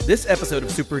This episode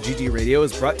of Super GG Radio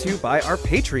is brought to you by our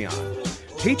Patreon.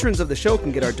 Patrons of the show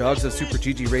can get our Dogs of Super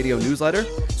GG Radio newsletter,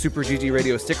 Super GG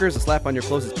Radio stickers to slap on your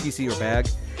closest PC or bag,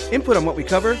 input on what we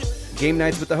cover, game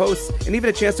nights with the hosts, and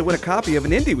even a chance to win a copy of an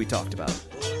indie we talked about.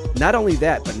 Not only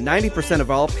that, but 90%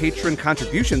 of all patron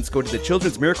contributions go to the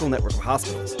Children's Miracle Network of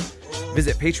Hospitals.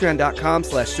 Visit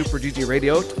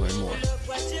patreon.com/superggradio to learn more.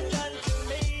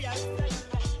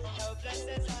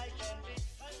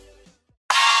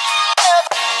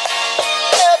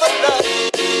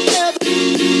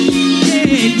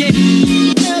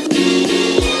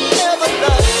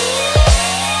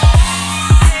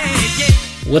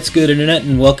 What's good, Internet,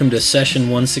 and welcome to session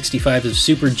 165 of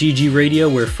Super GG Radio,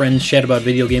 where friends chat about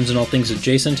video games and all things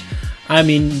adjacent. I'm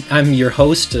your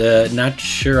host, not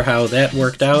sure how that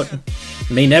worked out.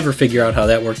 May never figure out how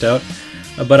that worked out.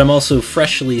 But I'm also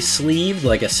freshly sleeved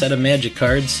like a set of magic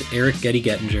cards, Eric Getty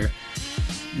Gettinger.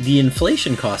 The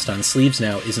inflation cost on sleeves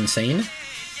now is insane.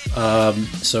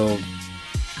 So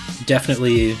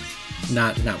definitely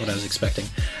not what I was expecting.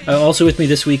 Also with me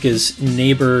this week is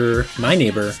my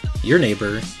neighbor, your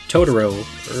neighbor, Totoro,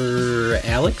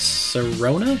 Alex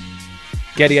Sarona?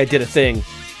 Getty, I did a thing.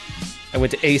 I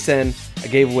went to ASEN, I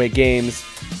gave away games,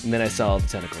 and then I saw all the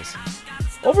tentacles.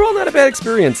 Overall, not a bad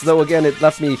experience, though again, it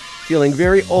left me feeling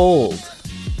very old.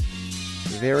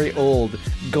 Very old,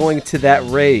 going to that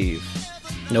rave.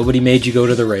 Nobody made you go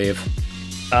to the rave.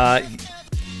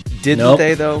 Didn't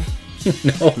they, though?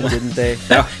 No, didn't they?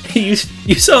 You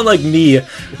sound like me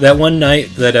that one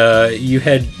night that you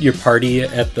had your party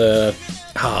at the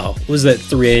what was that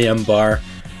 3 a.m. bar?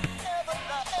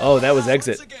 Oh, that was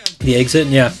Exit. The Exit,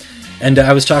 yeah. And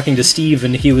I was talking to Steve,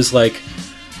 and he was like,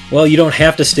 "Well, you don't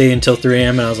have to stay until 3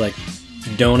 a.m." And I was like,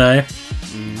 "Don't I?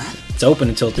 It's open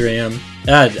until 3 a.m."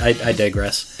 I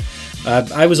digress.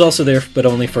 I was also there, but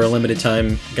only for a limited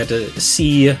time. Got to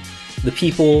see the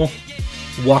people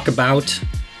walk about.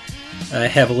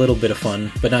 Have a little bit of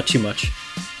fun, but not too much.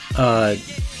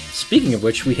 Speaking of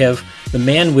which, we have the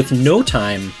man with no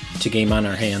time to game on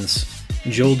our hands,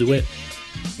 Joel DeWitt.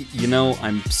 You know,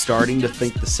 I'm starting to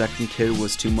think the second kid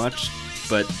was too much,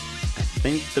 but I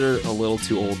think they're a little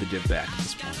too old to give back at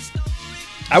this point.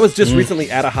 I was just recently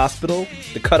at a hospital.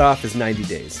 The cutoff is 90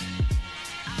 days.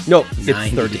 No,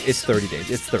 it's 30. Days. It's 30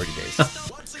 days. It's 30 days.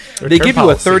 They give you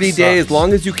a 30 day as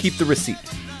long as you keep the receipt.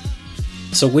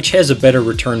 So which has a better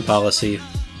return policy,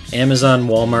 Amazon,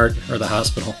 Walmart, or the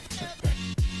hospital?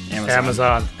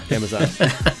 Amazon. Are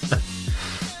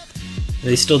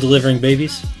they still delivering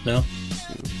babies? No?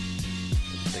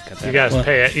 You guys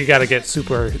pay it. You got to get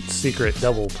super secret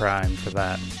double prime for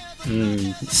that.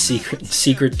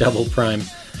 Secret double prime.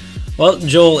 Well,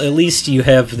 Joel, at least you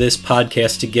have this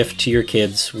podcast to gift to your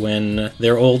kids when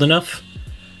they're old enough,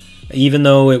 even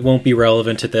though it won't be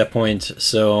relevant at that point,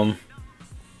 so...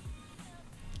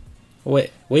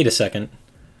 Wait a second.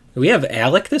 Do we have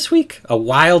Alec this week? A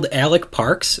wild Alec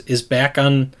Parks is back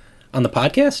on the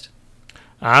podcast?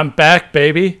 I'm back,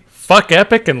 baby. Fuck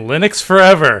Epic and Linux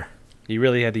forever. He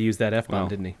really had to use that F-bomb,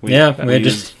 didn't he?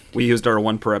 We used our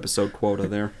one per episode quota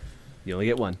there. You only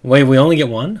get one. Wait, we only get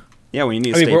one? Yeah, we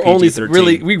need to stay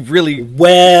PG-13. We really...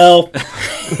 Well...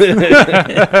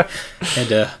 had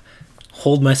to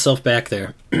hold myself back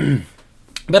there.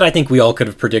 But I think we all could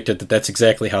have predicted that that's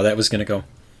exactly how that was going to go.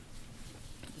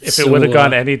 If it would have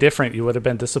gone any different, you would have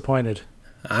been disappointed.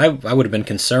 I would have been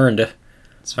concerned.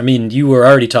 I mean, you were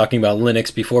already talking about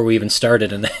Linux before we even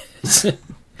started, and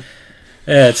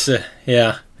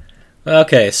yeah.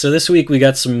 Okay, so this week we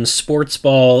got some sports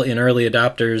ball in early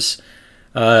adopters,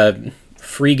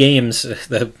 free games.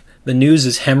 The news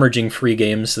is hemorrhaging free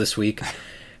games this week,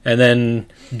 and then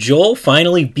Joel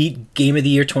finally beat Game of the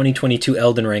Year 2022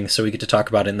 Elden Ring, so we get to talk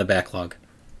about it in the backlog.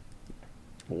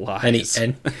 Lies.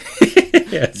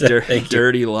 Yes,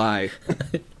 dirty lie.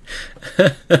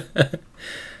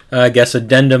 I guess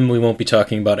addendum, we won't be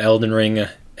talking about Elden Ring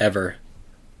ever.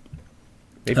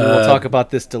 Maybe we'll talk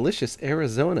about this delicious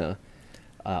Arizona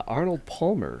Arnold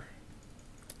Palmer.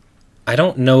 I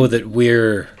don't know that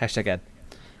we're... #ad.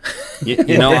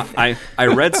 You know, I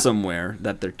read somewhere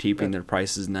that they're keeping their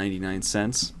prices 99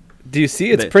 cents. Do you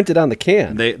see? It's printed on the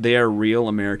can. They are real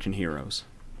American heroes.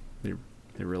 They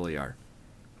really are.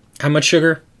 How much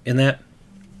sugar in that?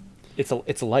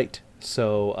 It's light.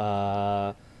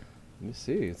 So let me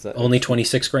see. It's only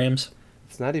 26 grams.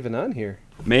 It's not even on here.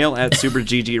 Mail at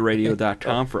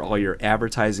superggradio.com for all your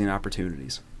advertising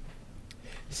opportunities.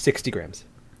 60 grams.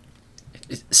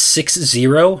 60?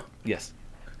 Yes.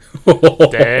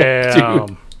 Damn.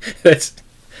 Dude,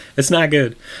 that's not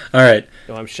good. All right.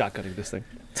 No, I'm shotgunning this thing.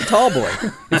 It's a tall boy.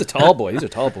 It's a tall boy. These are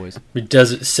tall boys.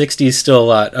 Does 60 is still a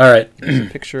lot. All right. There's a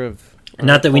picture of...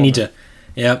 Not that we need to,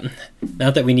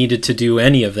 not that we needed to do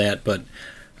any of that, but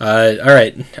all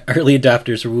right, early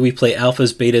adopters, where we play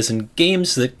alphas, betas, and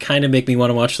games that kind of make me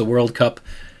want to watch the World Cup,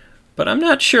 but I'm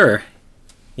not sure.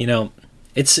 You know,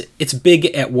 it's big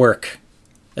at work.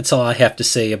 That's all I have to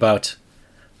say about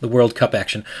the World Cup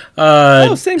action.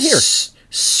 Same here.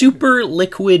 Super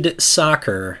Liquid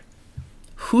Soccer.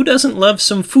 Who doesn't love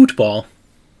some football?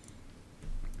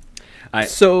 I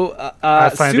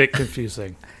find it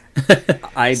confusing.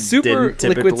 I Super didn't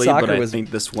typically, Liquid Soccer but I was... think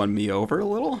this won me over a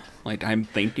little. Like, I'm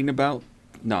thinking about...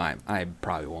 No, I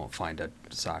probably won't find a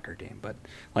soccer game, but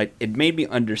like it made me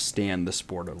understand the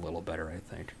sport a little better,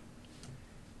 I think.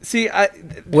 See,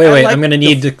 Wait, I'm going to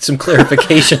need some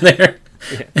clarification there.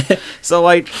 Yeah. So,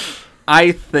 like,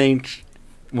 I think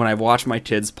when I watch my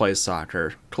kids play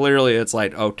soccer, clearly it's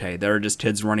like, okay, there are just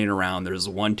kids running around. There's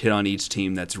one kid on each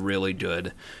team that's really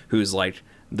good, who's like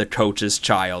the coach's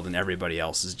child, and everybody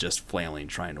else is just flailing,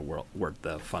 trying to work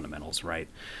the fundamentals right.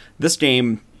 This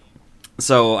game,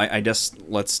 so I guess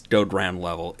let's go ground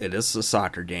level. It is a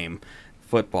soccer game,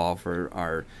 football for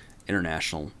our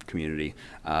international community,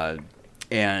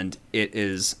 and it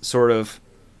is sort of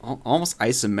almost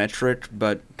isometric,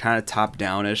 but kind of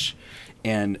top-downish,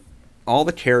 and all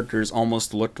the characters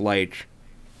almost looked like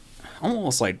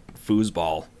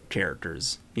foosball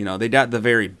characters. You know, they got the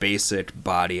very basic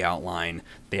body outline.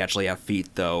 They actually have feet,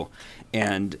 though,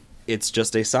 and it's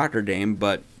just a soccer game,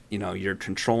 but, you know, you're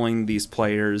controlling these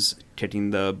players,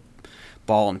 kicking the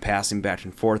ball and passing back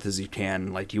and forth as you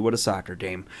can, like you would a soccer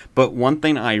game. But one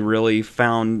thing I really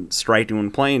found striking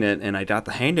when playing it, and I got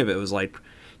the hang of it, was like,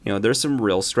 you know, there's some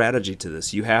real strategy to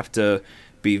this. You have to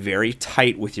be very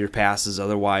tight with your passes,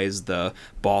 otherwise the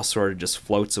ball sort of just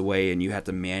floats away, and you have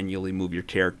to manually move your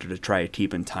character to try to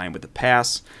keep in time with the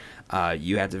pass.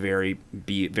 You have to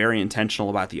be very intentional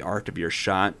about the arc of your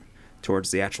shot towards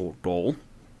the actual goal,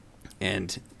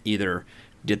 and either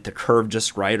get the curve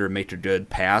just right or make a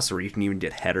good pass, or you can even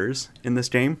get headers in this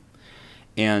game.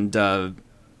 And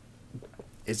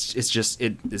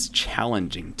it's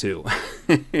challenging too.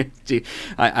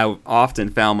 I often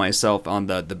found myself on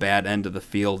the bad end of the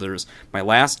field. My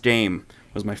last game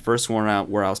was my first one out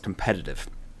where I was competitive,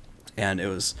 and it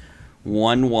was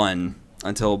 1-1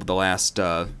 until the last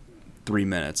 3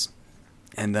 minutes,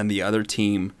 and then the other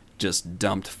team just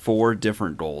dumped 4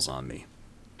 different goals on me,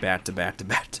 back to back to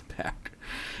back to back,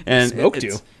 and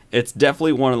it's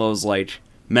definitely one of those like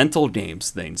mental games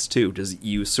things too, because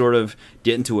you sort of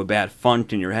get into a bad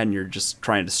funk in your head and you're just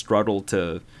trying to struggle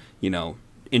to, you know,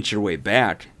 inch your way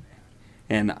back.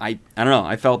 And I don't know,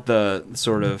 I felt the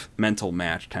sort of mental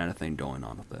match kind of thing going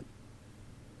on with it.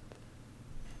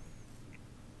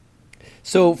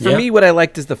 So for me, what I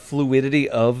liked is the fluidity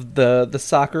of the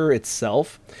soccer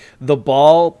itself. The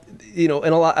ball, you know,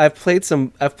 and I've played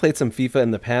some FIFA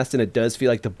in the past, and it does feel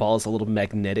like the ball is a little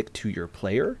magnetic to your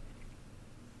player.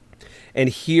 And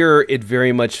here it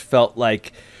very much felt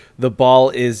like the ball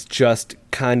is just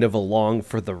kind of along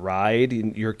for the ride,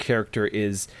 and your character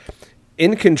is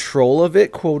in control of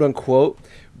it, quote unquote.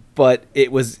 But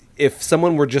it was, if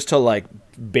someone were just to like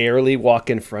barely walk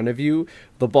in front of you,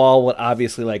 the ball would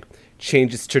obviously like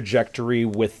change its trajectory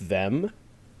with them.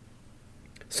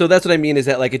 So that's what I mean, is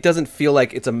that like it doesn't feel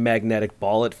like it's a magnetic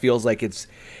ball. It feels like it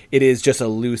is just a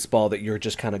loose ball that you're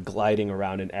just kind of gliding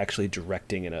around and actually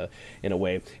directing in a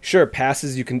way. Sure,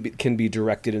 passes you can be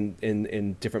directed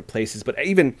in different places, but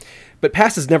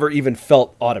passes never even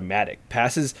felt automatic.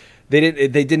 Passes, they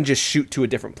didn't just shoot to a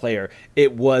different player.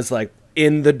 It was like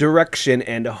in the direction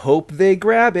and hope they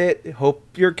grab it,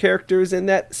 hope your character's in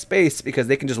that space, because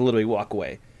they can just literally walk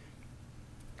away.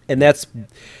 And that's,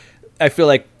 I feel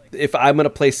like, if I'm going to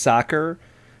play soccer,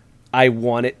 I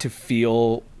want it to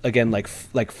feel, again, like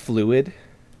fluid.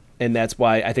 And that's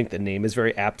why I think the name is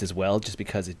very apt as well, just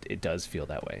because it does feel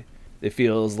that way. It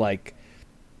feels like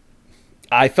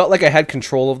I felt like I had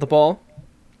control of the ball,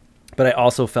 but I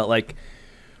also felt like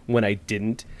when I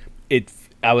didn't,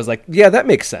 I was like, yeah, that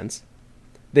makes sense.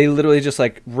 They literally just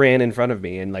like ran in front of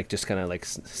me and like just kind of like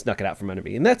snuck it out from under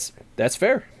me. And that's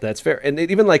fair. That's fair. And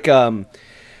even like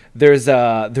there's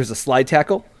a slide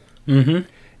tackle. Mm-hmm.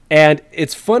 And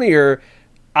it's funnier,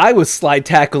 I was slide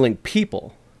tackling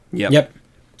people. Yep.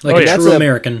 Like a true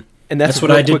American. And that's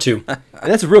what I did too. And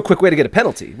that's a real quick way to get a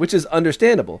penalty, which is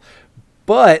understandable.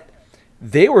 But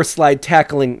they were slide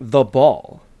tackling the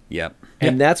ball. Yep.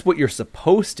 And that's what you're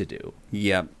supposed to do.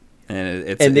 Yep.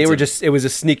 It was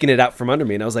just sneaking it out from under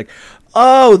me. And I was like,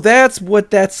 oh, that's what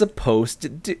that's supposed to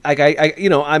do. Like,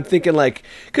 I'm thinking like,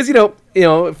 because,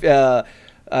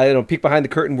 if, peek behind the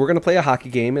curtain. We're gonna play a hockey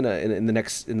game in the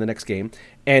next game,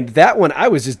 and that one I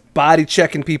was just body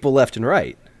checking people left and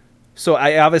right. So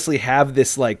I obviously have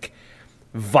this like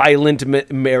violent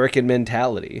American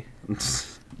mentality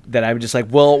that I'm just like,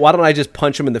 well, why don't I just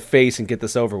punch him in the face and get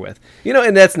this over with?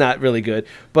 And that's not really good.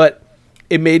 But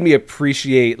it made me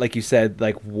appreciate, like you said,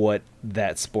 like what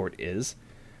that sport is.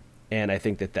 And I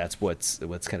think that's what's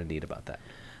kind of neat about that.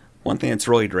 One thing that's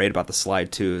really great about the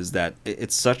slide, too, is that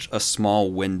it's such a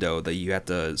small window that you have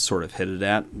to sort of hit it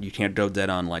at. You can't go dead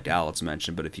on like Alex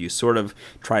mentioned, but if you sort of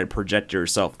try to project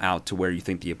yourself out to where you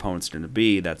think the opponent's going to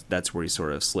be, that's where you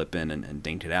sort of slip in and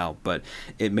dink it out. But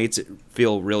it makes it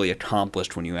feel really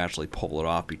accomplished when you actually pull it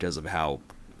off because of how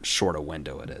short a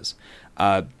window it is.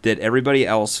 Did everybody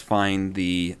else find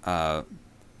the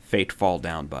fake fall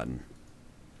down button?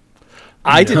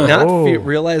 I did not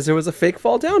realize there was a fake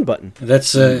fall down button.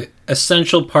 That's an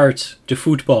essential part to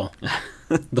football.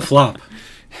 The flop.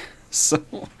 So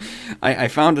I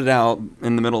found it out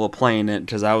in the middle of playing it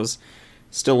because I was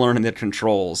still learning the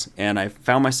controls, and I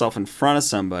found myself in front of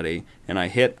somebody, and I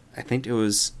hit, I think it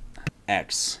was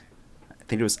X,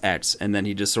 and then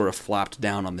he just sort of flopped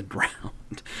down on the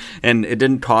ground. And it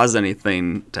didn't cause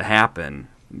anything to happen.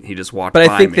 He just walked by me.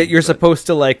 But I think that you're supposed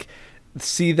to, like,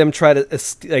 see them try to,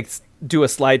 like, do a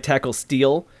slide tackle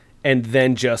steal and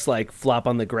then just like flop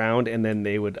on the ground, and then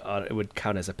it would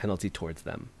count as a penalty towards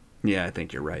them. Yeah, I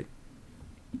think you're right.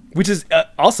 Which is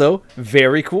also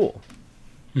very cool.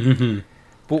 Mm-hmm.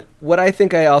 But what I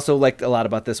think I also liked a lot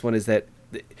about this one is that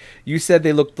you said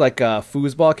they looked like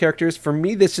foosball characters. For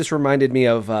me, this just reminded me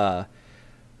of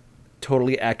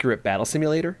Totally Accurate Battle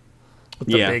Simulator. With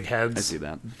the big heads. I see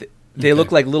that. They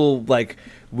look like little like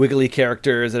wiggly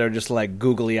characters that are just like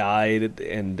googly eyed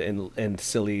and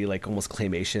silly, like almost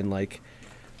claymation like.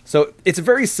 So it's a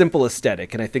very simple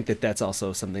aesthetic, and I think that that's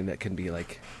also something that can be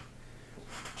like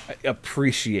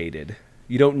appreciated.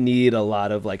 You don't need a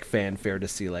lot of like fanfare to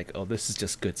see like, oh, this is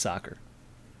just good soccer.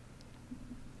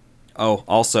 Oh,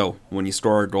 also, when you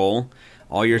score a goal,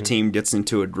 all your team gets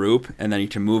into a group, and then you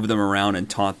can move them around and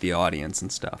taunt the audience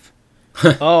and stuff.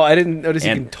 Oh, I didn't notice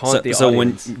you can taunt the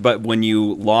audience. But when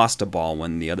you lost a ball,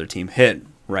 when the other team hit,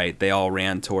 right, they all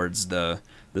ran towards the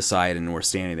side and were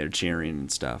standing there cheering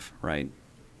and stuff, right?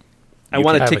 I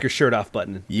want to take your shirt off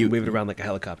button. You move it around like a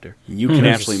helicopter. You can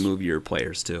actually move your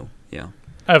players too. Yeah.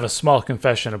 I have a small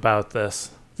confession about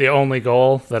this. The only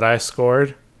goal that I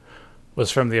scored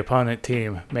was from the opponent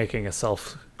team making a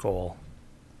self goal.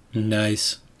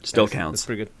 Nice. Still counts. That's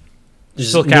pretty good. There's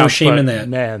Still no counts, shame in that.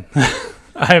 Man,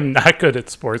 I'm not good at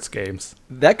sports games.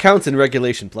 That counts in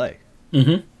regulation play.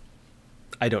 Mm-hmm.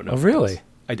 I don't know. Oh, really?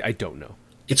 I don't know.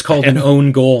 It's called an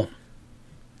own goal.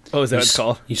 Oh, is that what it's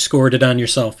called? You scored it on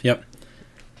yourself. Yep.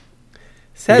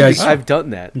 Sadly, I've done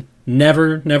that.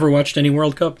 Never watched any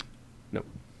World Cup? No.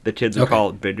 The kids would call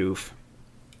it bidoof.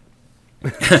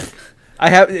 I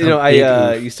have,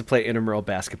 I used to play intramural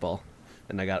basketball,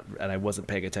 and I wasn't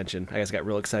paying attention. I just got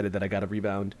real excited that I got a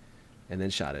rebound, and then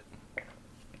shot it.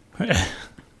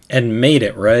 And made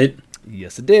it, right?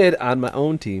 Yes, it did, on my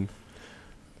own team.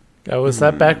 Was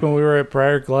that back when we were at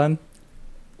Briar Glen?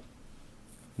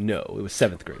 No, it was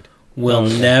 7th grade. We'll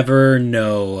never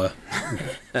know.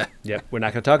 Yep, we're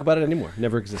not going to talk about it anymore.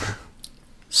 Never existed.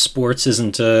 Sports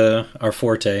isn't our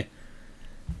forte.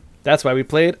 That's why we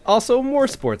played also more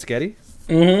sports, Getty.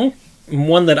 Mm-hmm.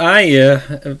 One that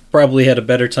I probably had a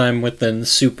better time with than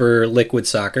Super Liquid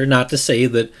Soccer. Not to say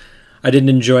that I didn't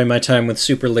enjoy my time with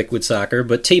Super Liquid Soccer,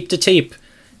 but Tape to Tape.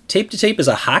 Tape to Tape is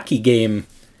a hockey game,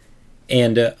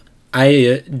 and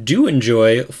I do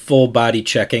enjoy full body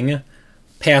checking,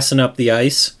 passing up the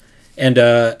ice, and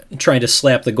trying to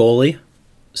slap the goalie.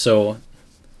 So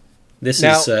this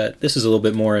is a little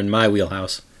bit more in my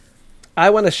wheelhouse. I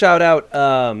want to shout out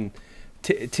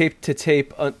tape to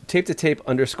tape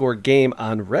 _ game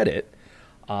on Reddit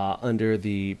under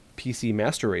the PC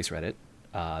Master Race Reddit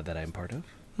that I'm part of.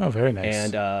 Oh, very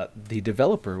nice. And the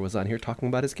developer was on here talking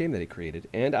about his game that he created,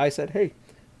 and I said, "Hey,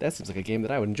 that seems like a game that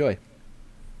I would enjoy."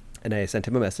 And I sent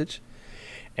him a message,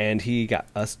 and he got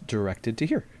us directed to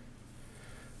here.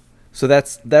 So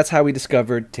that's how we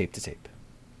discovered Tape to Tape.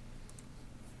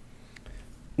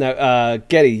 Now,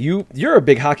 Getty, you're a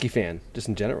big hockey fan, just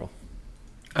in general.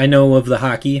 I know of the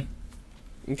hockey.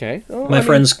 Okay. Oh, My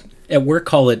friends at work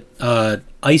call it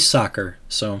ice soccer.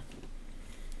 So.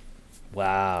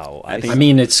 Wow. I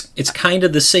mean, it's kind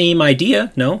of the same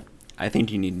idea, no? I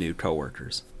think you need new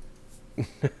coworkers.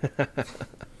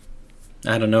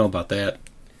 I don't know about that.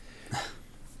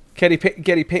 Getty,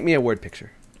 paint me a word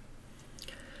picture.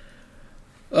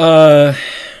 I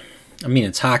mean,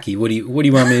 it's hockey. What do you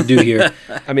want me to do here?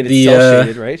 I mean, it's cell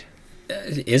shaded, right?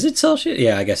 Is it cell shaded?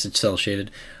 Yeah, I guess it's cell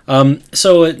shaded.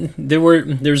 So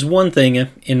there's one thing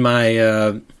in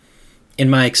my in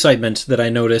my excitement that I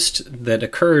noticed that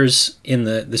occurs in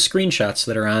the screenshots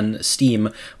that are on Steam,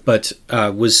 but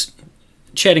was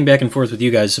chatting back and forth with you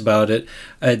guys about it.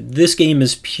 This game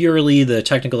is purely the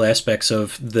technical aspects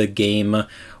of the game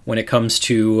when it comes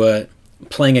to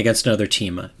playing against another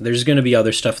team. There's going to be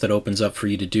other stuff that opens up for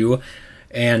you to do,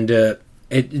 and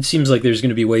it seems like there's going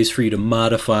to be ways for you to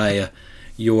modify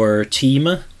your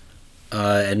team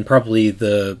and probably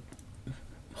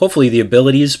hopefully the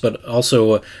abilities, but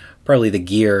also probably the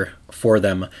gear for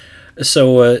them.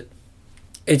 So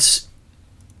it's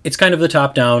kind of the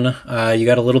top down. You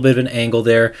got a little bit of an angle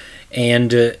there, and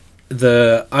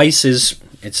the ice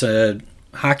it's a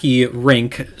hockey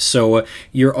rink, so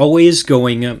you're always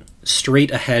going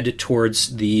straight ahead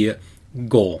towards the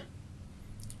goal.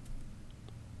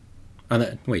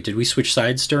 Wait, did we switch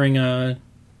sides during Yeah,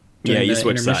 you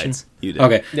switched intermission? sides. You did.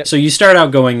 Okay, Yep. so you start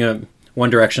out going one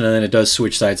direction, and then it does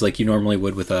switch sides like you normally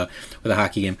would with a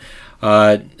hockey game.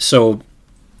 So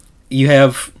you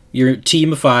have your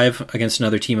team of 5 against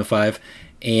another team of 5,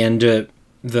 and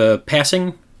the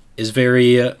passing is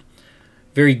very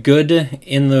very good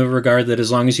in the regard that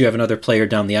as long as you have another player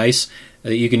down the ice,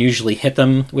 you can usually hit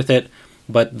them with it.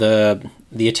 But the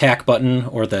attack button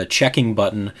or the checking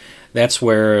button, that's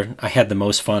where I had the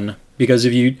most fun. Because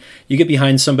if you get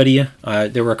behind somebody,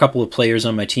 there were a couple of players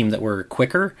on my team that were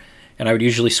quicker, and I would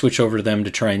usually switch over to them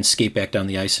to try and skate back down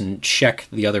the ice and check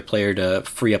the other player to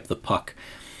free up the puck.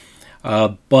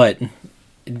 But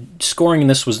scoring in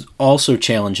this was also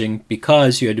challenging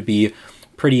because you had to be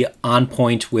pretty on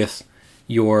point with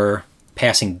your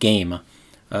passing game.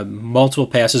 Multiple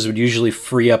passes would usually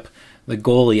free up the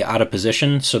goalie out of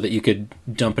position so that you could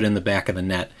dump it in the back of the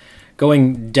net.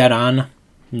 Going dead on,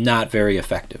 not very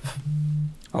effective.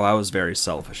 Oh, I was very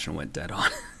selfish and went dead on.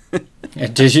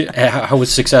 Did you? How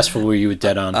successful were you with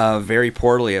dead on? Very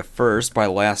poorly at first. By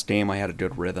last game, I had a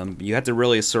good rhythm. You had to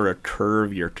really sort of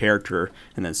curve your character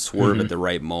and then swerve at the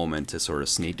right moment to sort of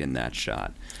sneak in that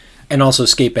shot. And also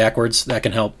skate backwards. That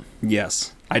can help.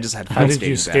 Yes. I just had fun How did skating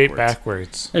you skate backwards.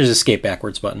 backwards? There's a skate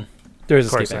backwards button. There's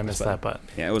Of a course, skate I back missed button. that button.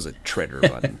 Yeah, it was a trigger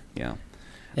button. Yeah.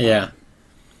 Yeah.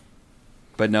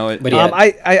 But no, But yeah.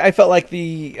 I felt like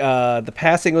the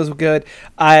passing was good.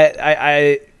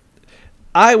 I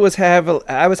was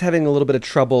having a little bit of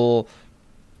trouble.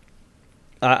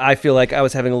 I feel like I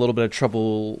was having a little bit of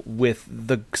trouble with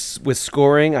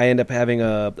scoring. I end up having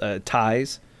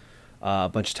ties a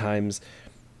bunch of times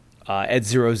at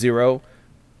 0-0.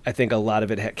 I think a lot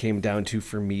of it came down to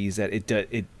for me is that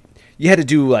it you had to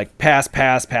do like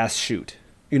pass, shoot.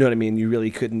 You know what I mean? You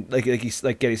really couldn't like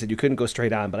Getty said, you couldn't go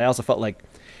straight on. But I also felt like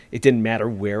it didn't matter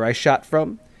where I shot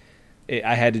from.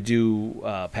 I had to do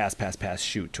pass,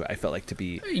 shoot. I felt like to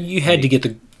be. You had to get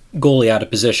the goalie out of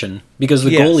position because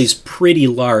the Yes. goalie's pretty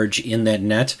large in that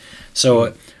net.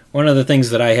 So one of the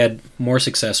things that I had more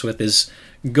success with is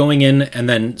going in and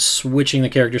then switching the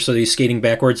character so that he's skating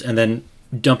backwards and then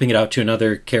dumping it out to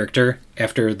another character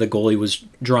after the goalie was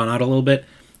drawn out a little bit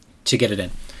to get it in.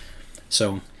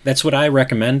 So that's what I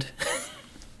recommend.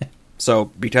 So,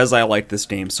 because I like this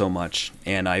game so much,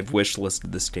 and I've wish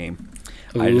listed this game,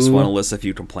 I just want to list a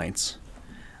few complaints.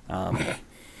 Now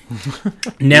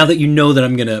that you know that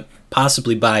I'm going to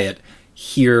possibly buy it,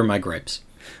 here are my gripes.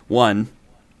 One,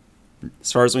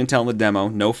 as far as we can tell in the demo,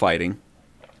 no fighting.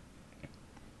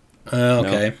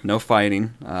 Okay. No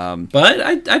fighting.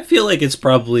 But I feel like it's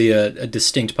probably a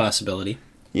distinct possibility.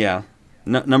 Yeah.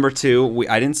 Number two,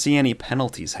 I didn't see any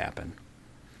penalties happen.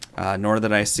 Nor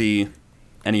did I see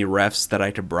any refs that I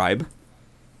could bribe.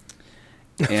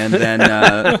 And then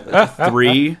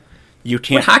 3, you What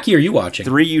can't. hockey are you watching?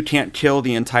 3, you can't kill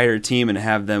the entire team and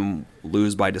have them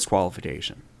lose by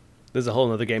disqualification. There's a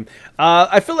whole other game.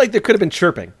 I feel like there could have been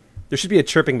chirping. There should be a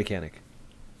chirping mechanic.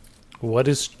 What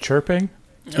is chirping?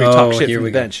 Where you talk shit here from we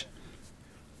the go. bench.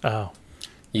 Oh.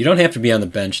 You don't have to be on the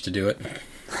bench to do it.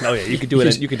 Oh yeah, you could do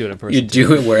it. You could do it in person. You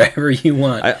do it wherever you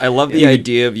want. I love the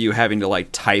idea of you having to like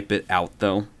type it out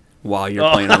though while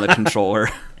you're playing on the controller.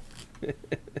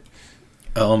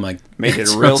 Oh my! Make it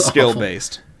that real sounds skill awful.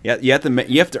 based. Yeah, you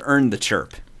have to earn the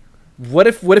chirp. What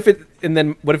if you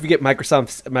get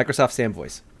Microsoft Sam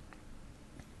voice?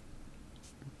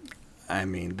 I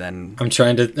mean, then I'm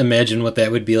trying to imagine what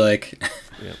that would be like.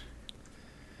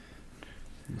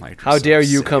 Microsoft How dare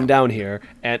you Sam. come down here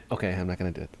and okay, I'm not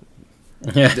gonna do it.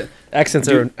 Yeah. Accents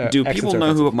Do, are. do accents people are know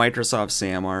offensive. who Microsoft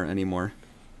Sam are anymore?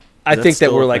 I That's think that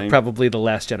still we're a like thing? probably the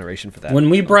last generation for that.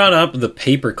 When we brought up the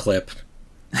paperclip,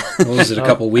 what was it, a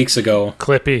couple weeks ago?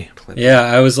 Clippy. Yeah,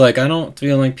 I was like, I don't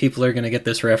feel like people are going to get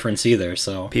this reference either,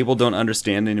 so. People don't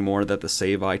understand anymore that the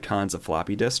save icon's a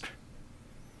floppy disk.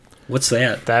 What's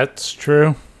that? That's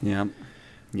true. Yeah.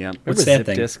 Yeah. What's Remember that zip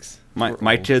thing? discs?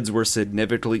 My kids were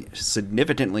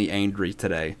significantly angry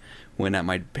today when at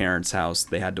my parents' house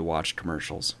they had to watch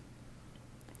commercials.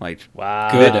 Like,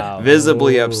 Wow. Good.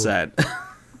 visibly Oh. upset.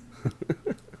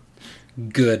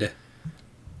 Good.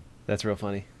 That's real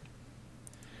funny.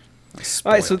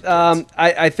 All right, so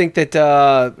I think that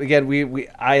again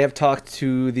I have talked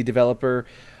to the developer,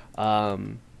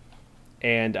 and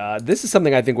this is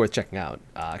something I think worth checking out,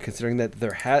 considering that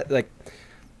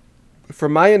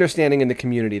from my understanding in the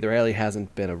community, there really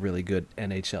hasn't been a really good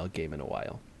NHL game in a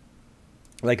while.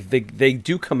 Like they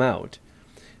do come out,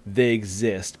 they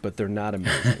exist, but they're not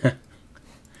amazing.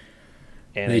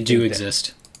 And They do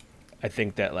exist. I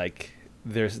think that like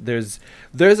there's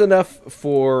enough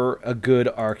for a good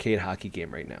arcade hockey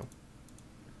game right now.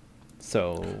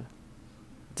 So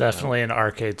Definitely an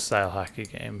arcade-style hockey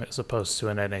game as opposed to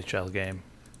an NHL game.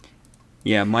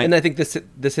 Yeah, and I think this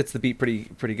hits the beat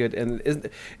pretty good. And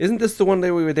isn't this the one they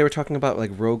were talking about,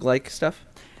 like roguelike stuff?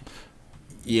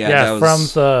 yeah, that from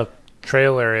was, the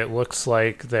trailer, it looks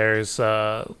like there's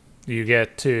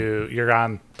you're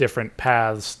on different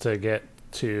paths to get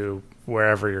to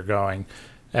wherever you're going,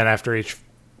 and after each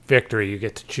victory, you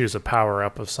get to choose a power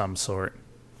up of some sort.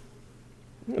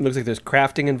 It looks like there's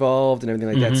crafting involved and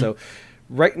everything like that. So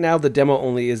right now the demo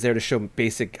only is there to show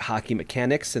basic hockey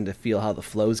mechanics and to feel how the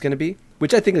flow is going to be,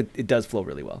 which I think it does flow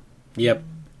really well. Yep.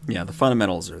 yeah, the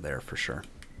fundamentals are there for sure.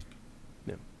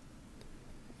 Yeah.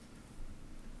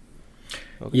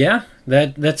 Yeah,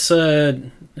 that's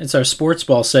it's our sports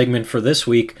ball segment for this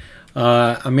week.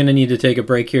 I'm gonna need to take a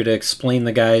break here to explain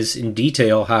the guys in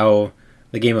detail how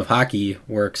the game of hockey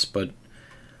works, but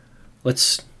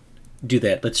let's do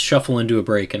that. Let's shuffle into a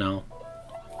break, and I'll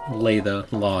lay the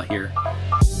law here.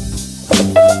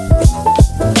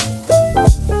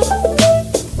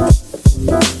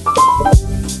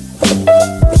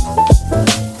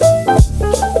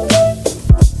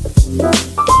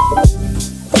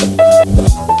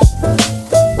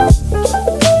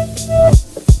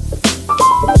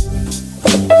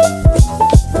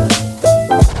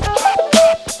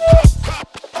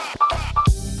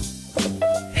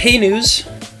 Hey News,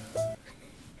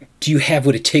 do you have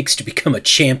what it takes to become a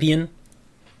champion?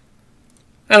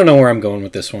 I don't know where I'm going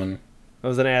with this one. I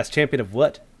was going to ask, champion of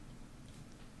what?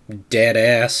 Dead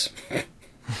ass.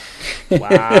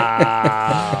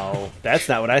 Wow. That's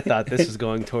not what I thought this was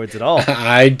going towards at all.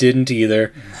 I didn't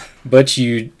either, but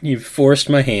you forced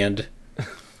my hand.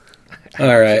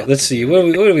 All right, let's see.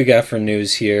 What do we got for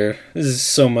news here? This is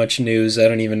so much news, I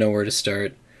don't even know where to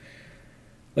start.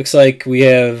 Looks like we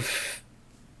have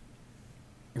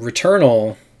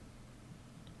Returnal.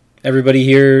 Everybody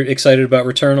here excited about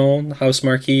Returnal? House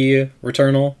Marquee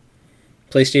Returnal?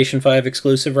 PlayStation 5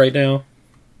 exclusive right now?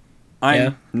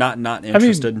 I'm not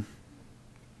interested.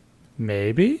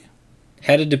 Maybe?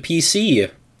 Headed to PC.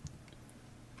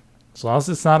 As long as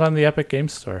it's not on the Epic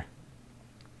Games Store.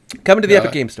 Coming to the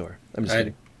Epic Game Store. I'm just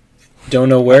kidding. Don't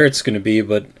know where it's going to be,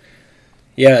 but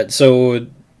yeah, so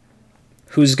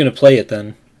who's going to play it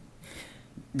then?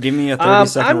 Give me a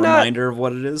 30-second not- reminder of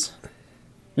what it is.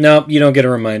 No, you don't get a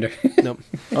reminder. Nope.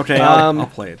 Okay, I'll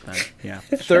play it then. Yeah.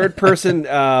 Third person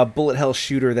bullet hell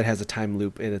shooter that has a time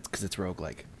loop in it because it's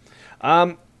roguelike.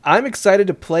 I'm excited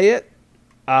to play it.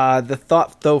 The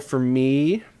thought, though, for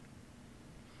me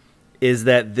is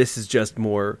that this is just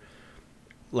more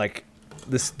like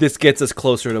this gets us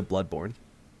closer to Bloodborne.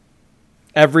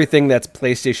 Everything that's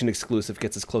PlayStation exclusive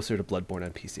gets us closer to Bloodborne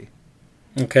on PC.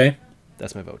 Okay.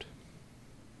 That's my vote.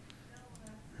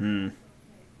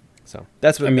 So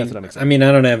that's what I'm excited. I mean,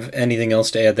 I don't have anything else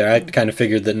to add there. I kind of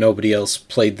figured that nobody else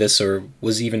played this or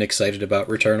was even excited about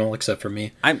Returnal except for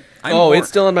me. It's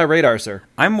still on my radar, sir.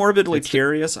 I'm morbidly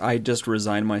curious. I just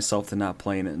resigned myself to not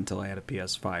playing it until I had a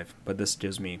PS5. But this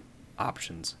gives me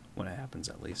options when it happens,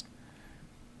 at least.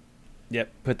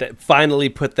 Yep. Finally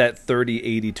put that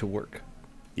 3080 to work.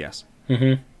 Yes.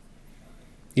 Mm-hmm.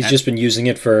 He's just been using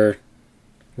it for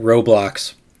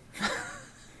Roblox.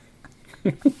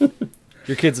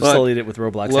 Your kids have sullied it with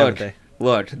Roblox, haven't they?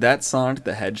 Look, that Sonic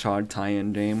the Hedgehog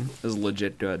tie-in game is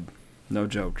legit good. No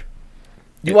joke.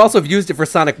 You also have used it for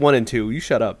Sonic 1 and 2. You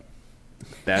shut up.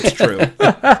 That's true.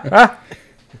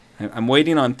 I'm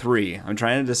waiting on 3. I'm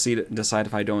trying to decide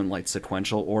if I go in like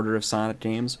sequential order of Sonic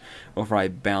games or if I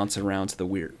bounce around to the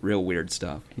real weird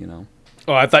stuff, you know.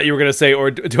 Oh, I thought you were going to say, or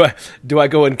do I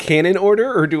go in canon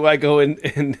order or do I go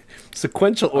in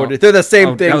sequential order? They're the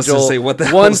same thing, I was Joel. Gonna say, what the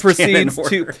hell one is canon proceeds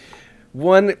order? to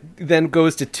one, then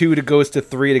goes to 2, to goes to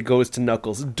 3, to goes to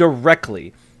Knuckles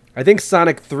directly. I think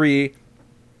Sonic 3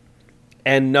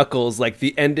 and Knuckles, like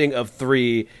the ending of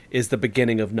 3 is the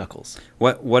beginning of Knuckles.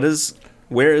 Where is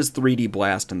 3D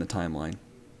Blast in the timeline?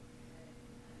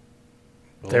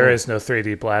 There is no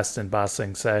 3D Blast in Ba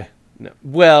Sing Se. No.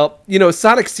 Well,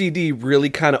 Sonic CD really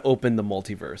kind of opened the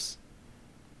multiverse.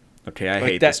 Okay, I Like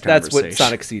hate this that's conversation. what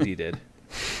Sonic CD did.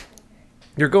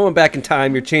 You're going back in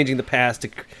time. You're changing the past to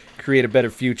create a better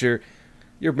future.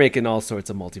 You're making all sorts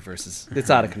of multiverses.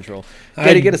 It's out of control.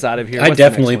 Getty, get us out of here. I What's the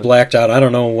next definitely one? blacked out. I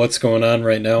don't know what's going on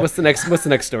right now. What's the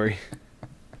next story?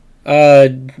 I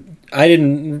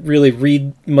didn't really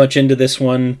read much into this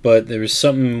one, but there was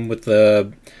something with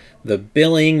the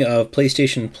billing of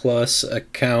PlayStation Plus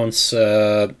accounts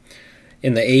in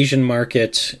the Asian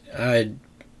market. I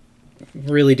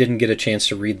really didn't get a chance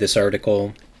to read this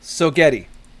article. So, Getty,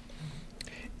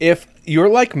 if you're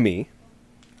like me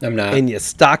I'm not, and you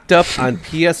stocked up on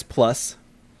PS Plus,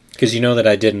 because you know that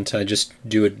I didn't. I just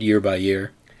do it year by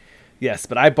year. yes,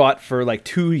 but I bought for like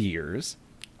 2 years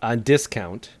on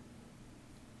discount,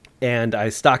 and I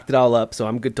stocked it all up, so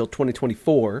I'm good till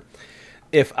 2024.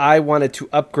 If I wanted to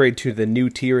upgrade to the new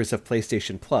tiers of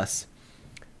PlayStation Plus,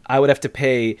 I would have to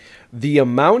pay the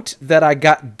amount that I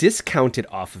got discounted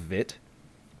off of it,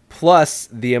 plus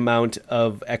the amount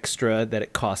of extra that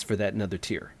it costs for that another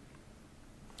tier.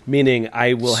 Meaning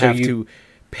I will So have to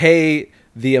pay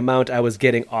the amount I was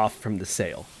getting off from the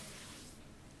sale.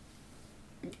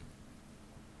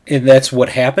 And that's what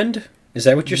happened? Is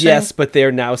that what you're saying? Yes, but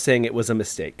they're now saying it was a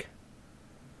mistake.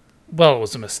 Well, it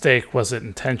was a mistake. Was it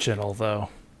intentional, though?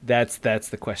 That's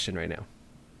the question right now.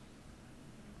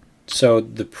 So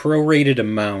the prorated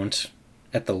amount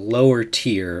at the lower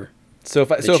tier. So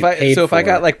if I That you paid if I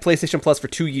got for. like PlayStation Plus for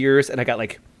 2 years and I got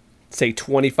like say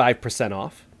 25%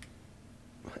 off,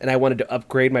 and I wanted to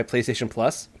upgrade my PlayStation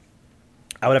Plus,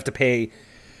 I would have to pay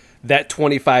that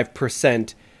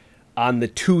 25% on the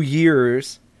 2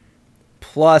 years,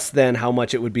 plus then how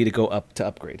much it would be to go up to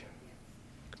upgrade.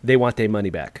 They want their money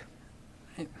back.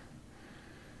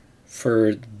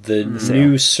 For the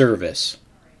new service.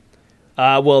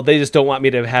 Well, they just don't want me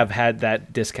to have had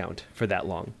that discount for that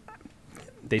long.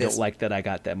 They This- don't like that I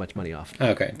got that much money off.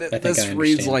 Okay, I think This I understand.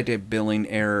 reads like a billing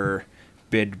error,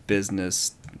 bid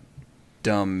business,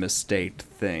 dumb mistake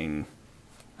thing.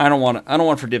 I don't want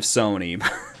to forgive Sony.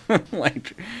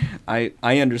 Like, I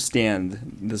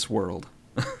understand this world.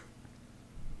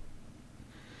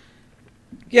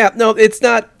 Yeah, no, it's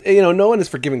not. No one is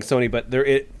forgiving Sony, but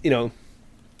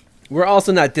we're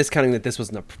also not discounting that this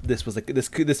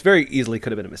this very easily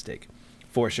could have been a mistake,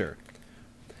 for sure.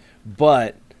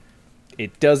 But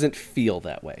it doesn't feel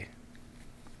that way.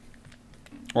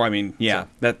 Or I mean, yeah,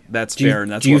 that's Do you, fair,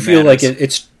 and that's do you what feel like matters.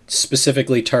 it's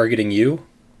specifically targeting you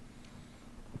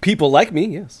People like me,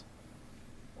 yes.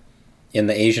 in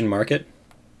the Asian market?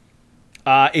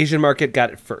 Asian market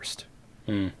got it first,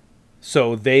 Hmm.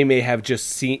 so they may have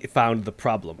just found the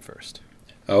problem first.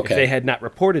 Okay. If they had not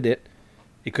reported it,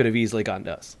 it could have easily gone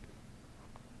to us.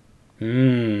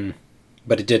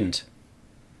 But it didn't.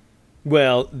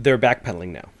 Well, they're backpedaling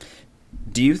now.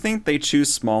 Do you think they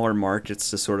choose smaller markets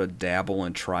to sort of dabble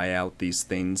and try out these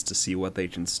things to see what they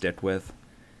can stick with?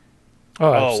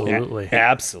 Oh, absolutely.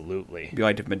 Absolutely. It'd be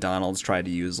like if McDonald's tried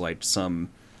to use like some,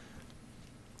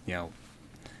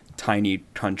 tiny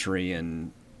country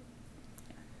in,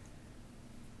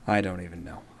 I don't even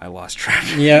know. I lost track.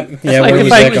 Yeah. like Where if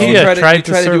was I- that going? you try tried to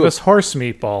to do a- service horse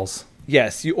meatballs.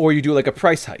 Yes, you do like a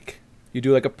price hike. You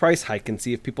do like a price hike and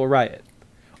see if people riot.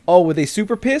 Oh, were they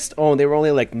super pissed? Oh, they were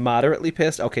only like moderately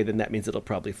pissed? Okay, then that means it'll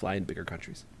probably fly in bigger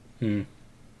countries.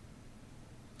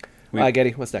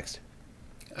 Getty, what's next?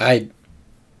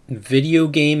 Video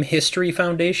Game History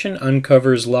Foundation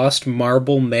uncovers Lost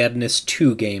Marble Madness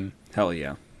 2 game. Hell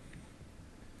yeah.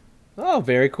 Oh,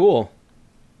 very cool.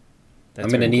 That's I'm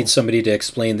going to very need cool. somebody to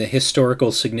explain the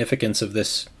historical significance of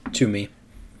this to me.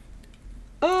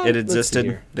 It let's see existed.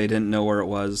 here. They didn't know where it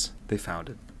was. They found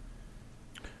it.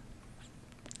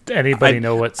 Anybody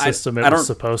know what system it was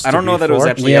supposed to be I don't know that it was for?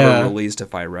 actually Yeah. ever released,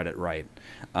 if I read it right.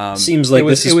 Seems like it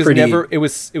was, this is it was pretty never it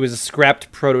was a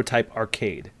scrapped prototype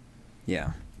arcade.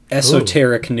 Yeah.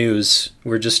 esoteric news.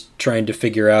 We're just trying to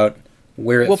figure out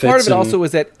where it Well, fits part of it in also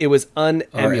was that it was our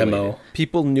unemulated. MO.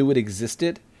 People knew it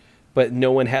existed, but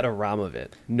no one had a ROM of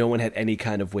it. No one had any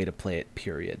kind of way to play it,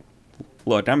 period.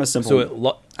 Look, I'm a simple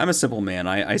So I'm a simple man.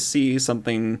 I see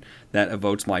something that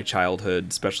evokes my childhood,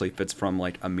 especially if it's from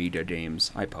like Amiga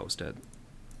games. I post it,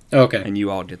 Okay. and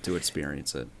you all get to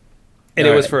experience it. and it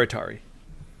All was right. for Atari.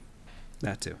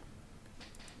 That too.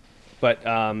 But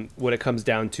what it comes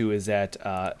down to is that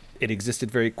it existed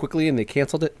very quickly and they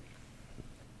canceled it.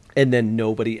 And then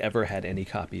nobody ever had any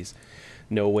copies.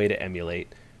 No way to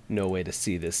emulate. No way to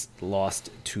see this lost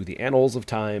to the annals of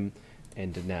time.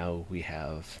 And now we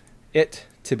have it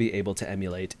to be able to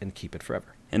emulate and keep it forever.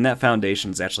 And that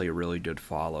foundation is actually a really good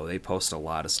follow. They post a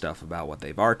lot of stuff about what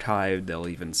they've archived. They'll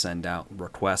even send out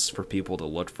requests for people to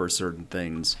look for certain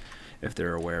things if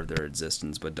they're aware of their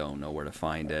existence but don't know where to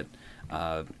find it.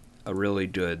 A really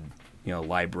good,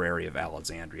 Library of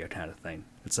Alexandria kind of thing.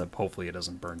 Except hopefully it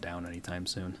doesn't burn down anytime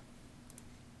soon.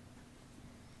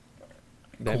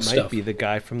 That Cool might stuff. be the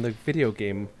guy from the video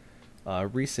game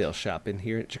resale shop in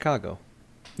here in Chicago.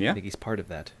 I Yeah. think he's part of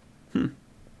that.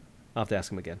 I'll have to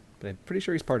ask him again, but I'm pretty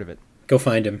sure he's part of it. Go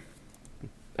find him.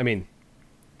 I mean,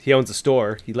 he owns a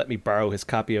store. He let me borrow his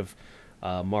copy of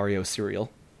Mario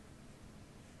cereal.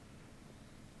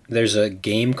 There's a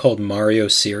game called Mario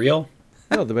Cereal,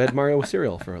 No, they had Mario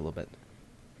cereal for a little bit.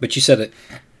 but you said it.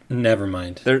 Never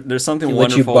mind. There's something He let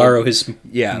wonderful. you borrow his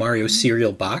Yeah. Mario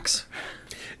Cereal box.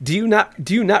 Do you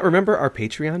not remember our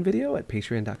Patreon video at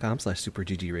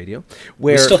patreon.com/superggradio?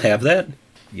 Where We still have that?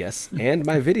 yes, and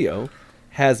my video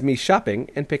has me shopping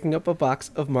and picking up a box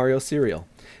of Mario cereal.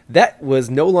 That was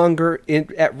no longer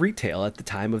at retail at the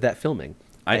time of that filming.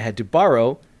 I had to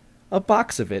borrow a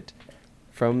box of it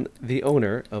from the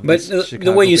owner of But this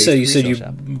the way you said Chicago-based you resale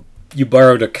shop. you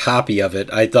borrowed a copy of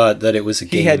it. I thought that it was a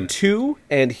game. He had two,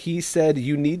 and he said,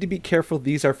 "You need to be careful.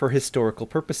 These are for historical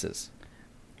purposes."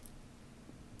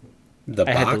 the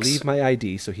I box. had to leave my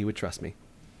ID so he would trust me.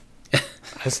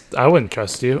 I wouldn't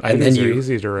trust you. And IDs then are you-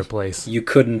 easy to replace. You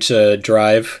couldn't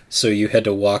drive, so you had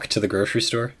to walk to the grocery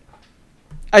store.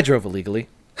 I drove illegally.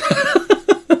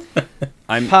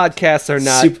 I'm Podcasts are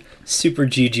not. Super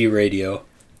GG Radio.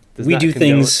 does We not do condone-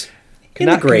 things in the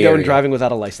Cannot gray condone area. driving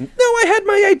without a license. No, I had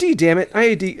my ID. Damn it, I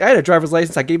had a driver's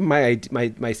license. I gave him my ID,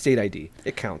 my state ID.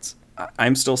 It counts.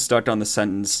 I'm still stuck on the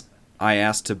sentence. I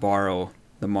asked to borrow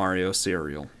the Mario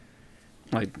cereal.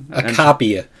 Like A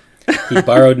copy. He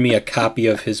borrowed me a copy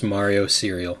of his Mario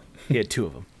cereal. He had two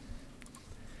of them.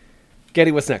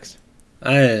 Getty, what's next?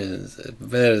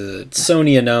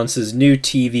 Sony announces new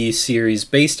TV series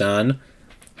based on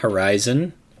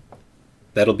Horizon.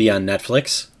 That'll be on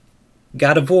Netflix.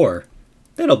 God of War.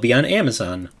 That'll be on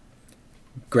Amazon.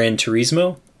 Gran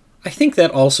Turismo. I think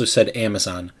that also said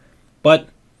Amazon, but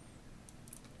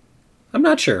I'm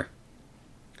not sure.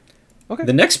 Okay.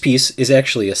 The next piece is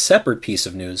actually a separate piece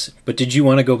of news, but did you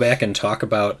want to go back and talk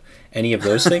about any of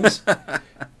those things?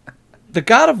 The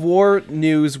God of War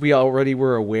news we already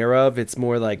were aware of. It's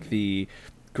more like the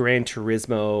Gran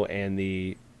Turismo and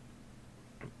the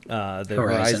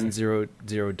Horizon Zero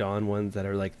Dawn ones that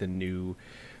are like the new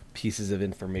pieces of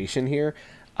information here.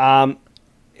 From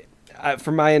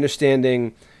my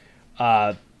understanding,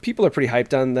 people are pretty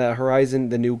hyped on the Horizon,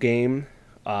 the new game,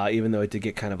 even though it did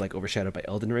get kind of like overshadowed by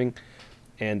Elden Ring.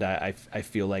 And I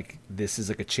feel like this is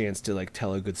like a chance to like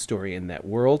tell a good story in that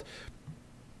world.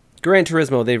 Gran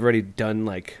Turismo, they've already done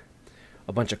like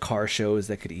a bunch of car shows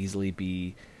that could easily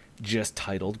be just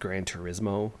titled Gran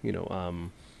Turismo.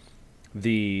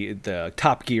 The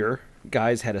Top Gear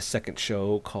guys had a second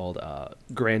show called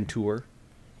Grand Tour.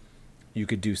 You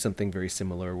could do something very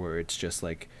similar where it's just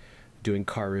like doing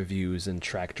car reviews and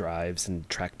track drives and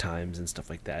track times and stuff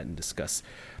like that and discuss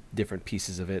different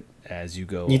pieces of it as you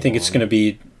go. You think it's going to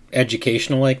be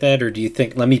educational like that, or do you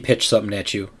think... Let me pitch something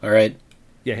at you, all right?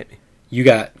 Yeah, hit me. You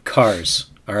got cars,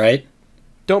 all right?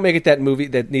 Don't make it that movie,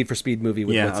 that Need for Speed movie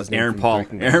with what's yeah, his name Aaron from Paul.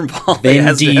 Breaking Bad. Aaron Paul. It Vin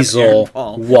has to have Aaron Diesel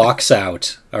Paul. walks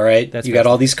out, all right? That's You got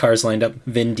all fascinating. these cars lined up.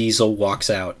 Vin Diesel walks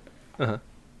out. Uh-huh.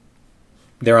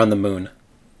 They're on the moon.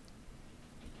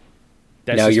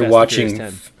 That's Now just you're Fast and watching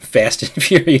Furious 10. Fast and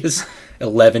Furious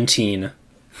 11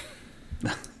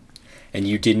 and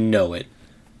you didn't know it.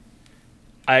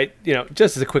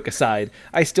 Just as a quick aside,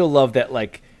 I still love that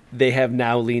like they have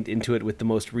now leaned into it with the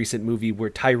most recent movie where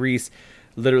Tyrese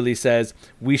literally says,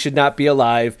 "We should not be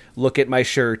alive. Look at my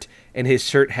shirt," and his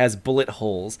shirt has bullet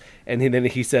holes, and then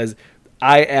he says,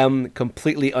 "I am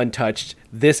completely untouched.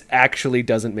 This actually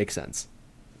doesn't make sense."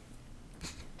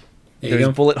 There you There's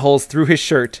go. bullet holes through his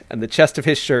shirt, and the chest of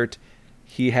his shirt,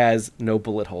 he has no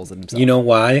bullet holes in himself. You know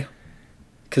why?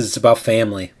 Because it's about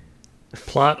family.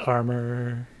 Plot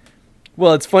armor.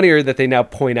 Well, it's funnier that they now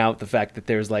point out the fact that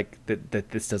there's like that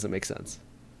this doesn't make sense.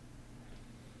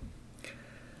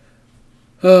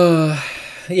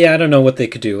 Yeah, I don't know what they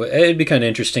could do. It'd be kind of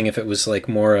interesting if it was like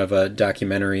more of a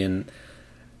documentary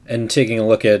and taking a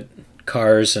look at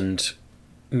cars and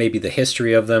maybe the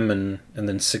history of them and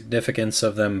then significance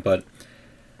of them. But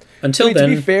until To then,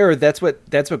 be fair, that's what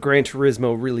Gran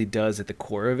Turismo really does at the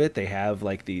core of it. They have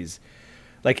like these,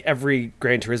 like every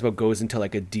Gran Turismo goes into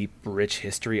like a deep, rich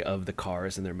history of the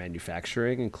cars and their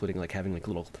manufacturing, including like having like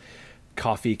little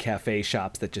coffee cafe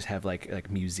shops that just have like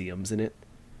museums in it.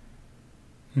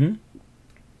 Hmm?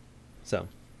 So,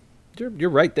 you're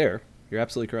right there. You're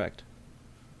absolutely correct.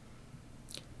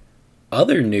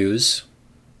 other news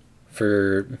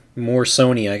for more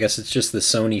Sony, I guess it's just the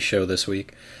Sony show this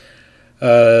week,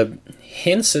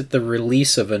 hints at the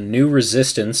release of a new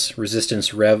Resistance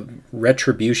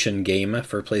Retribution game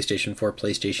for PlayStation 4,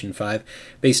 PlayStation 5,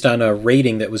 based on a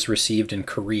rating that was received in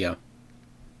Korea.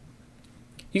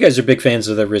 You guys are big fans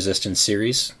of the Resistance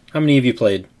series. How many of you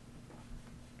played?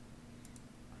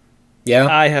 Yeah?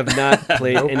 I have not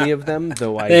played any of them,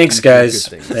 though I Thanks, do hear guys.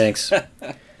 good things. Thanks.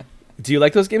 Do you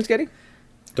like those games, Getty?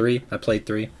 3. I played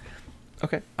 3.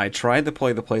 Okay. I tried to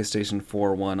play the PlayStation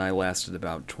 4 one. I lasted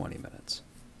about 20 minutes.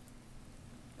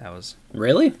 That was...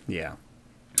 Really? Yeah.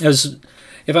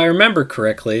 If I remember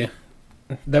correctly,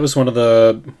 that was one of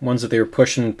the ones that they were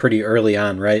pushing pretty early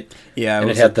on, right? Yeah, and it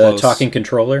was had a the close- talking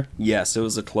controller. Yes, it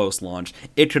was a close launch.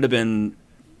 It could have been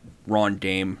wrong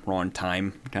game, wrong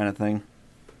time kind of thing.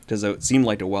 Because it seemed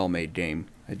like a well-made game.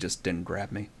 It just didn't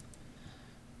grab me.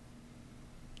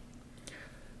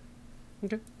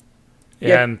 Okay.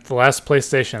 Yeah, and the last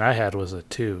PlayStation I had was a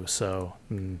 2, so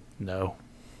no.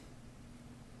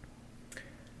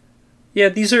 Yeah,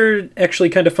 these are actually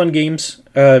kind of fun games.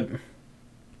 I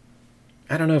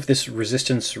don't know if this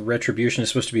Resistance Retribution is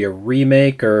supposed to be a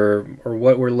remake or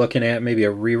what we're looking at, maybe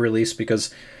a re-release,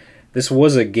 because this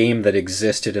was a game that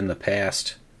existed in the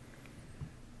past.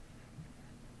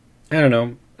 I don't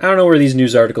know. I don't know where these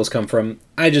news articles come from.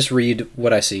 I just read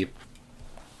what I see.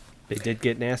 They did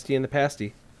get nasty in the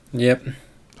pasty. Yep.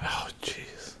 Oh,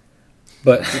 jeez.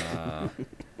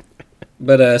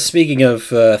 But speaking of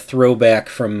throwback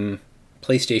from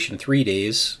PlayStation 3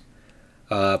 days,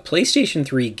 PlayStation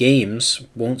 3 games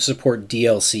won't support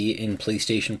DLC in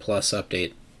PlayStation Plus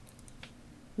update.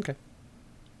 Okay.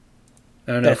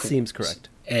 I don't know That if seems correct.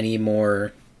 any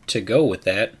more to go with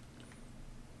that.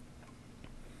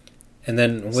 And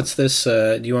then what's this?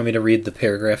 Do you want me to read the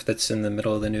paragraph that's in the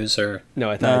middle of the news, or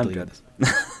No, I thought I'd I'm leave good.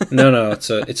 this. no?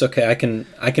 It's okay. I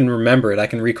can remember it. I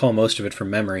can recall most of it from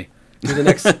memory. Do the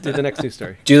next news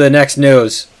story. Do the next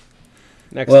news.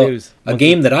 Next Well, news. a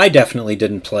game that I definitely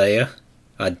didn't play,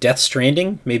 Death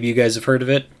Stranding. Maybe you guys have heard of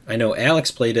it. I know Alex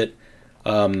played it.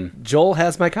 Joel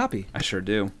has my copy. I sure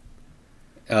do.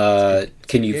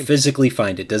 Can you game. physically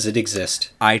find it? Does it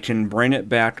exist? I can bring it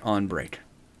back on break.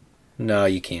 No,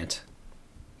 you can't.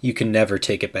 You can never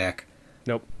take it back.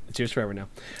 Nope, it's yours forever now.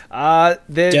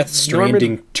 Death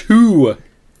Stranding 2.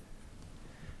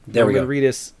 There we go. Norman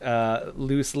Reedus,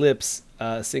 Loose Lips,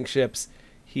 Sink Ships.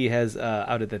 He has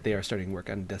outed that they are starting work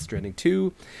on Death Stranding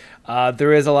 2.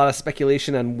 There is a lot of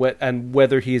speculation on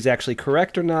whether he is actually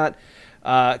correct or not,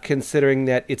 considering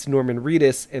that it's Norman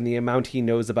Reedus and the amount he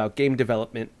knows about game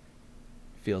development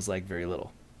feels like very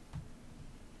little.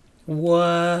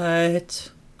 What?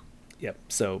 Yep.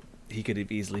 So he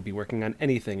could easily be working on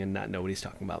anything and not know what he's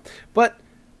talking about. But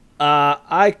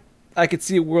I could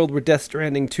see a world where Death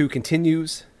Stranding 2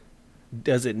 continues.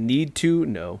 Does it need to?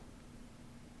 No.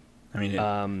 I mean,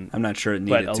 I'm not sure it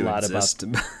needed but a to lot exist.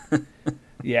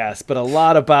 Yes, but a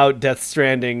lot about Death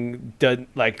Stranding,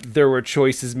 there were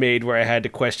choices made where I had to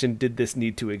question, did this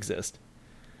need to exist?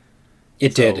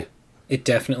 It did. It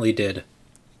definitely did.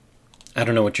 I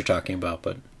don't know what you're talking about,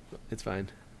 but It's fine.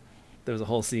 There was a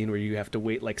whole scene where you have to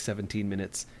wait like 17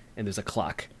 minutes, and there's a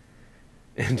clock.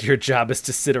 And your job is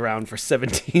to sit around for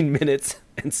 17 minutes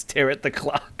and stare at the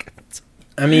clock.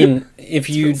 I mean, if It's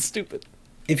you stupid.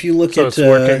 if you look So at it's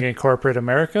working in corporate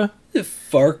America?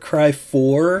 Far Cry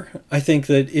 4, I think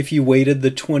that if you waited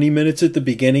the 20 minutes at the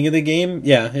beginning of the game,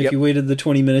 if you waited the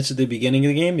 20 minutes at the beginning of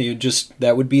the game,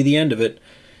 that would be the end of it.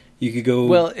 You could go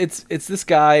Well, it's this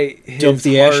guy. dump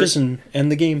the heart- ashes and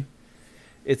end the game.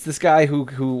 It's this guy who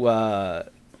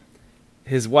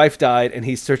his wife died, and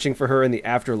he's searching for her in the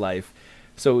afterlife.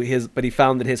 But he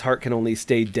found that his heart can only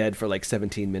stay dead for like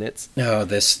 17 minutes. Oh,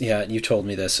 you told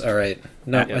me this. All right.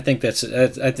 No, Yeah. I think that's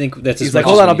as He's much like,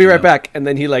 hold as on, we I'll be need to right know. back. And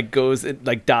then he like goes and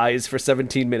like dies for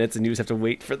 17 minutes, and you just have to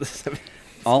wait for the 17.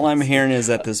 All I'm hearing is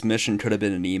that this mission could have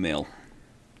been an email.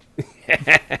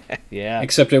 Yeah.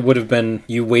 Except it would have been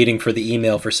you waiting for the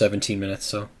email for 17 minutes,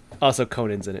 so. Also,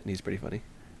 Conan's in it, and he's pretty funny.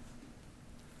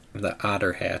 The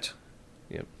otter hat.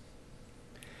 Yep.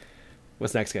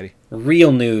 What's next, Getty?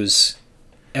 Real news.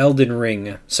 Elden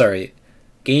Ring. Sorry.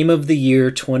 Game of the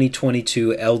Year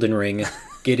 2022 Elden Ring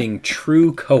getting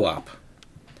true co-op.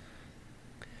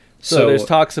 So there's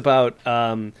talks about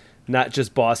not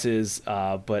just bosses,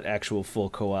 but actual full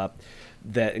co-op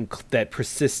that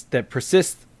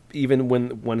persists even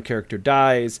when one character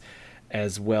dies,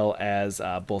 as well as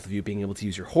both of you being able to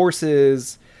use your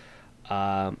horses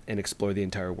and explore the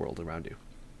entire world around you.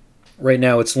 Right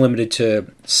now it's limited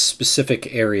to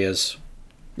specific areas.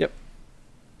 Yep.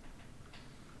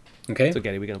 Okay? So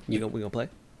Getty, we gonna play?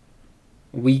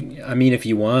 I mean, if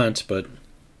you want, but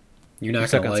you're not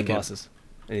Suck going to on like some it. bosses.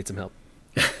 I need some help.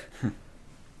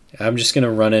 I'm just going to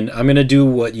run in. I'm going to do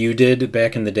what you did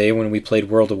back in the day when we played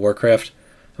World of Warcraft.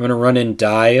 I'm going to run in,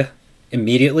 die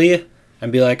immediately,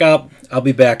 and be like, oh, I'll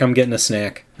be back. I'm getting a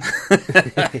snack.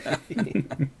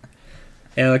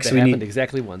 Alex, That happened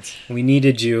exactly once. we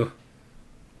needed you.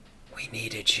 We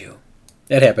needed you.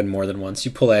 That happened more than once.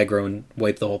 You pull aggro and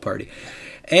wipe the whole party.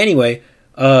 Anyway,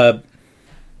 this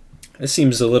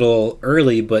seems a little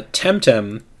early, but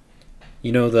Temtem,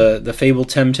 you know, the Fable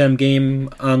Temtem game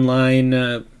online,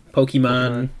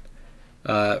 Pokemon,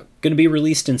 going to be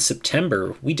released in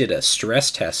September. We did a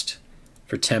stress test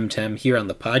for Temtem here on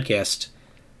the podcast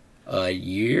a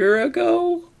year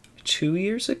ago? 2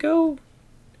 years ago?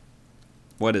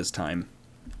 What is time?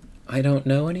 I don't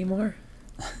know anymore.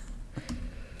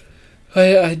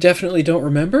 I definitely don't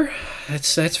remember.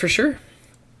 That's for sure.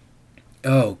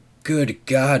 Oh, good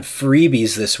God.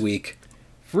 Freebies this week.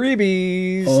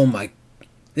 Freebies. Oh, my.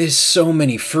 There's so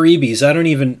many freebies. I don't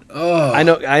even. Oh. I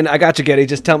know. I got you, Getty.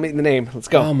 Just tell me the name. Let's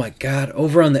go. Oh, my God.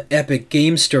 Over on the Epic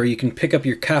Game Store, you can pick up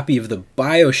your copy of the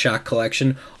Bioshock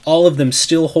collection. All of them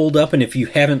still hold up, and if you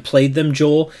haven't played them,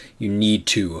 Joel, you need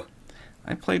to.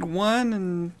 I played 1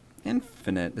 and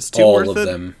Infinite. Is 2 All worth of it?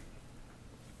 them.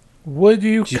 Would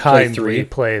you Did you play kindly 3?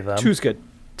 play them? Two's good.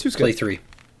 Two's good. Play 3.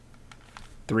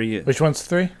 3. Which one's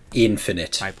 3?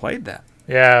 Infinite. I played that.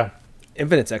 Yeah.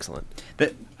 Infinite's excellent.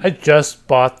 I just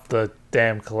bought the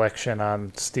damn collection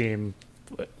on Steam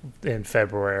in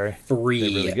February. Free They're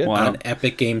really good. on Wow.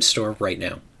 Epic Game Store right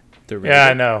now. They're really Yeah, I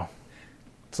good. know.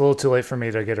 It's a little too late for me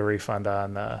to get a refund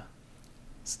on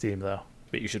Steam, though.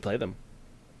 But you should play them.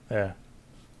 Yeah.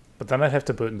 But then I'd have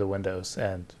to boot into Windows,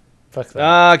 and fuck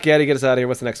that. Getty, get us out of here.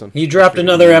 What's the next one? He dropped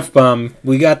another F-bomb.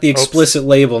 We got the explicit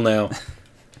label now.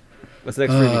 What's the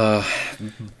next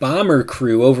freebie? Bomber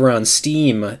Crew over on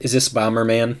Steam. Is this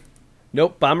Bomberman?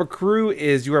 Nope. Bomber Crew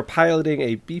is you are piloting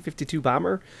a B-52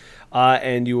 bomber,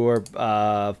 and you are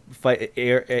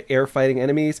air fighting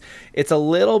enemies. It's a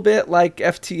little bit like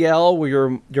FTL,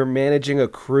 where you're managing a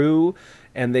crew,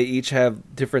 and they each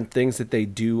have different things that they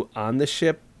do on the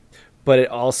ship. But it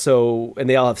also, and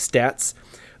they all have stats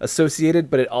associated,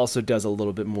 but it also does a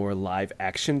little bit more live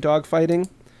action dogfighting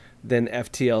than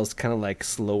FTL's kind of like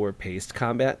slower paced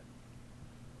combat.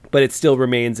 But it still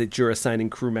remains that you're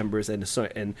assigning crew members and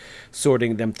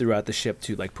sorting them throughout the ship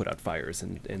to like put out fires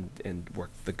and work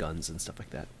the guns and stuff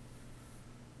like that.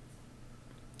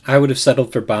 I would have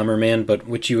settled for Bomberman, but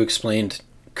what you explained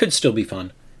could still be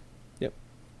fun. Yep.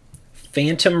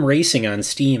 Phantom Racing on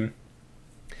Steam.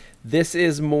 This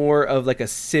is more of like a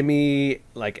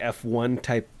like F1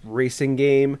 type racing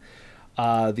game.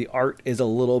 The art is a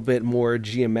little bit more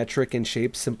geometric in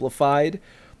shape, simplified,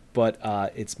 but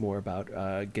it's more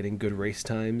about getting good race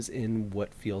times in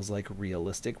what feels like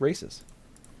realistic races.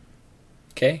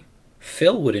 Okay.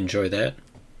 Phil would enjoy that.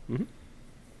 Mhm.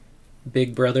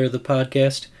 Big brother of the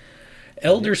podcast.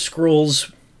 Elder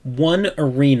Scrolls 1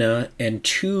 Arena and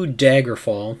 2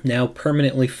 Daggerfall, now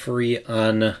permanently free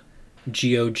on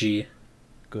GOG.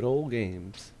 Good old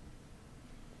games.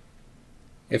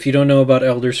 If you don't know about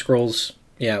Elder Scrolls,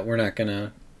 yeah, we're not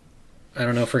gonna... I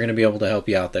don't know if we're gonna be able to help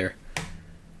you out there.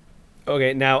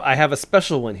 Okay, now I have a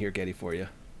special one here, Getty, for you.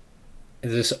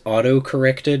 Is this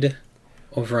auto-corrected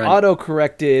over on...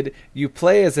 Auto-corrected. You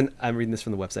play as an... I'm reading this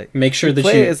from the website. Make sure that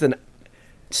play you as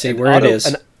say where it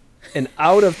is. An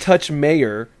out-of-touch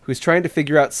mayor who's trying to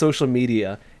figure out social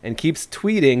media and keeps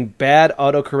tweeting bad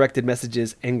auto-corrected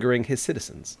messages angering his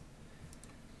citizens.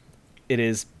 It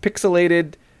is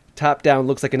pixelated, top-down,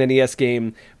 looks like an NES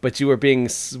game, but you are being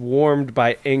swarmed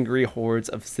by angry hordes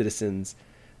of citizens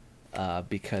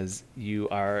because you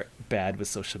are bad with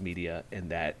social media, and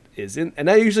that is in. And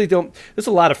I usually don't. There's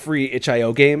a lot of free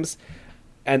itch.io games,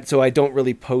 and so I don't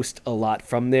really post a lot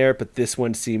from there. But this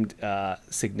one seemed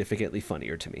significantly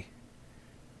funnier to me.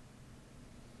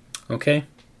 Okay.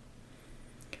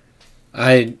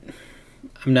 I'm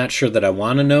not sure that I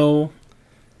want to know,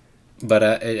 but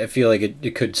I feel like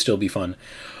it could still be fun.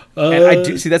 And I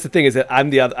do see that's the thing is that I'm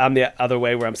the other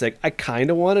way where I'm saying I kind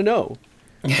of want to know,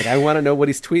 like I want to know what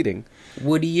he's tweeting.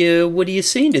 What are you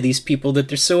saying to these people that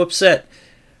they're so upset?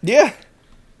 Yeah,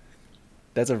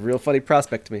 that's a real funny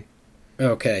prospect to me.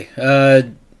 Okay,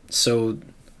 so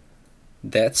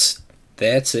that's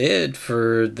it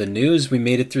for the news. We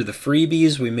made it through the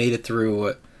freebies. We made it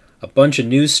through a bunch of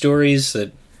news stories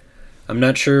that I'm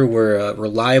not sure were a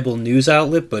reliable news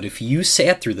outlet, but if you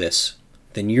sat through this,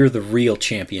 then you're the real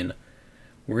champion.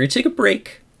 We're going to take a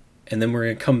break, and then we're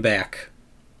going to come back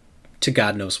to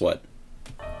God knows what.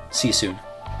 See you soon.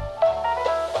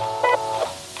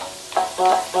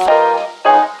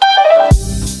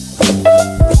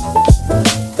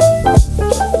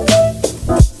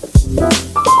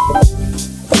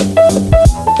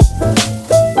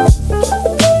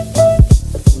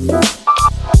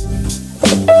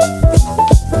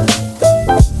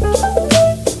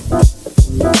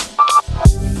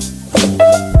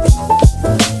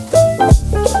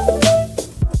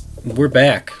 we're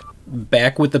back.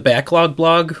 Back with the Backlog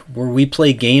blog, where we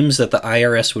play games that the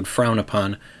IRS would frown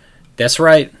upon. That's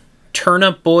right.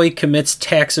 Turnip Boy Commits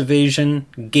Tax Evasion,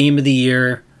 Game of the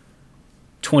Year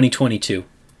 2022.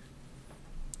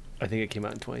 I think it came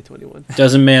out in 2021.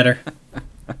 Doesn't matter.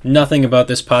 Nothing about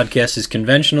this podcast is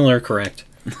conventional or correct.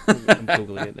 I'm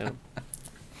Googling it now.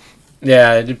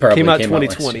 Yeah, it probably Came out last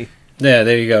 2020. year. Yeah,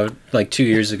 there you go. Like 2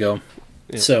 years ago.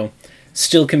 Yeah. So,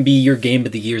 still can be your Game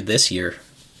of the Year this year.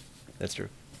 That's true.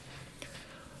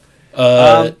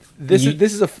 Uh, This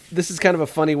is kind of a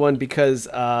funny one because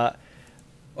oh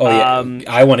yeah,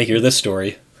 I want to hear this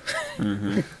story.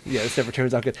 yeah, this never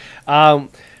turns out good.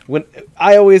 When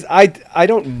I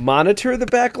don't monitor the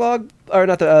backlog or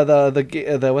not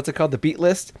the what's it called, the beat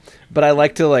list, but I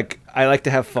like to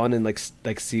have fun and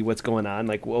like see what's going on.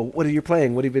 Like, well, what are you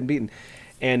playing? What have you been beating?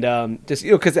 And just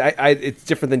because it's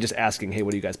different than just asking, hey,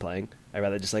 what are you guys playing? I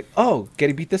rather just like, oh,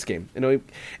 Getty beat this game,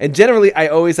 and generally I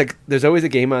always there's always a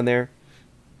game on there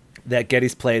that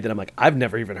Getty's played that I'm like, I've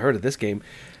never even heard of this game.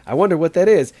 I wonder what that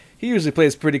is. He usually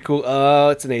plays pretty cool. Oh,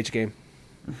 it's an H game.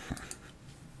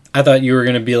 I thought you were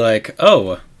going to be like,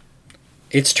 oh,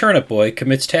 it's Turnip Boy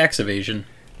Commits Tax Evasion.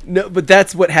 No, but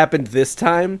that's what happened this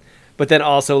time. But then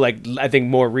also, I think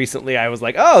more recently, I was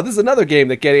like, oh, this is another game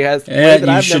that Getty has played that you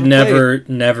I've should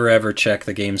never ever check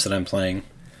the games that I'm playing.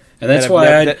 And that's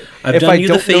why I've done you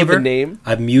the favor.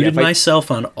 I've muted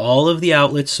myself on all of the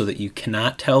outlets so that you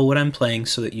cannot tell what I'm playing,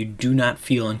 so that you do not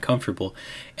feel uncomfortable.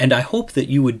 And I hope that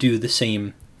you would do the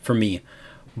same for me.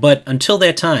 But until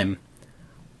that time,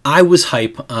 I was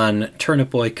hype on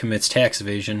Turnip Boy Commits Tax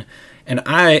Evasion, and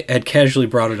I had casually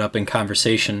brought it up in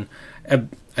conversation.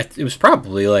 It was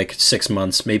probably like 6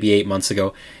 months, maybe 8 months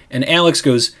ago. And Alex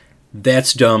goes,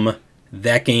 "That's dumb.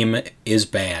 That game is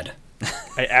bad."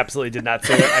 I absolutely did not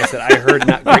say that. I said I heard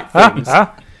not great things.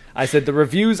 I said the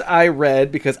reviews I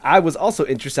read, because I was also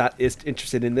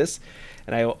interested in this,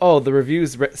 and the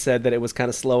reviews said that it was kind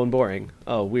of slow and boring.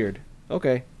 Oh, weird.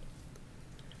 Okay.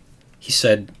 He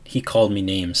said he called me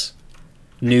names.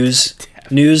 News,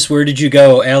 where did you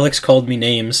go? Alex called me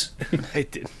names. I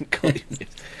didn't call you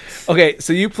names. Okay,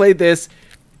 so you played this,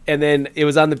 and then it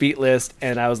was on the beat list,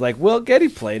 and I was like, well, Getty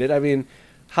played it. I mean,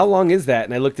 how long is that?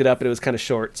 And I looked it up, and it was kind of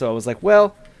short, so I was like,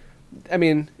 well, I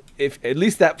mean, if at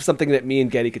least that's something that me and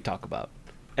Getty could talk about.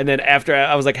 And then after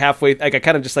I was like halfway, like I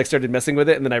kind of just like started messing with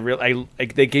it, and then I realized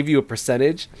they gave you a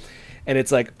percentage, and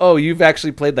it's like, oh, you've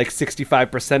actually played like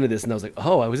 65% of this, and I was like,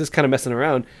 oh, I was just kind of messing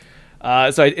around.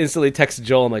 So I instantly texted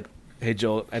Joel. I'm like, hey,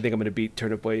 Joel, I think I'm going to beat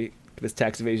Turnip Boy this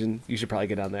tax evasion. You should probably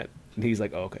get on that. And he's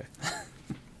like, oh, okay.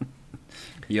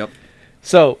 Yep.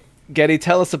 So, Getty,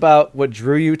 tell us about what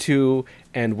drew you to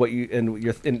and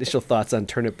your initial thoughts on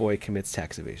Turnip Boy Commits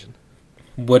Tax Evasion.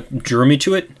 What drew me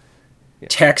to it? Yeah.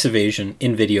 Tax evasion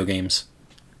in video games.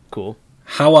 Cool.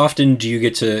 How often do you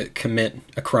get to commit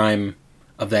a crime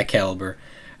of that caliber?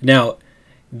 Now,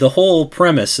 the whole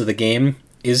premise of the game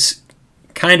is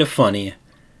kind of funny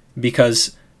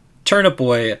because Turnip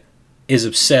Boy is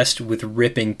obsessed with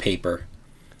ripping paper.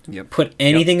 Yep. Put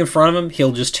anything in front of him,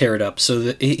 he'll just tear it up. So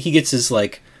that he gets his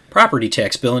property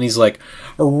tax bill, and he's like,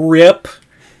 rip.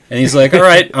 And he's like, all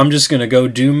right, I'm just going to go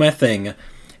do my thing.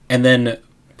 And then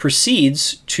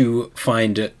proceeds to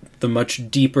find the much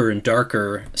deeper and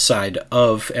darker side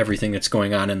of everything that's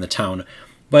going on in the town.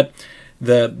 But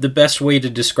the best way to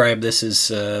describe this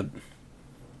is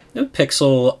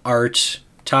pixel art,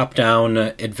 top-down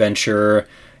adventure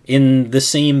in the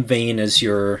same vein as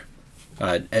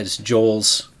as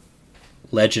Joel's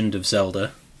Legend of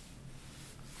Zelda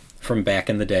from back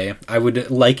in the day. I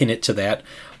would liken it to that,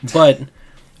 but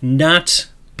not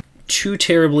too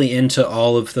terribly into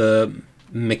all of the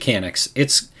mechanics.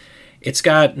 It's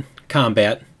got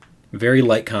combat, very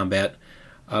light combat,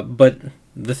 but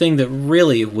the thing that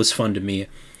really was fun to me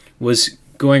was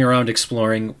going around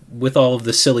exploring with all of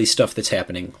the silly stuff that's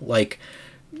happening, like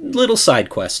little side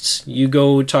quests. You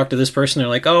go talk to this person, they're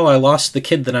like, oh, I lost the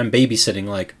kid that I'm babysitting.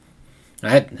 Like,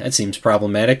 that seems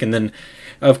problematic. And then,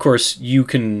 of course, you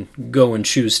can go and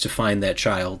choose to find that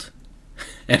child.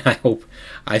 And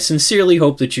I sincerely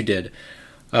hope that you did.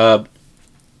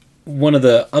 One of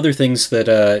the other things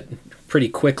that pretty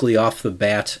quickly off the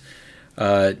bat,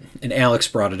 and Alex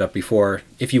brought it up before,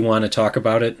 if you want to talk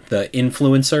about it, the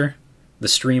influencer, the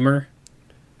streamer.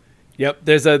 Yep,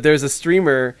 there's a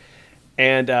streamer,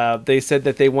 and they said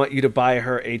that they want you to buy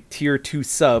her a tier 2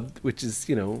 sub, which is,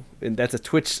 and that's a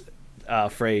Twitch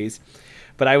phrase.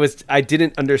 But I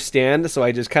didn't understand, so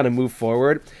I just kind of moved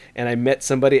forward, and I met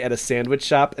somebody at a sandwich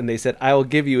shop, and they said, I will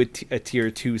give you a tier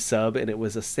 2 sub, and it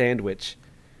was a sandwich.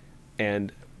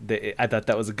 And I thought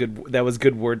that was good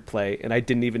wordplay, and I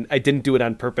didn't do it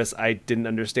on purpose. I didn't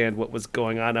understand what was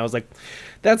going on. I was like,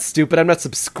 that's stupid. I'm not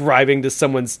subscribing to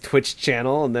someone's Twitch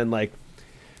channel and then like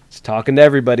just talking to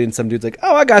everybody, and some dude's like,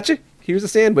 oh, I got you. Here's a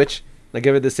sandwich. And I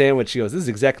give her the sandwich. She goes, this is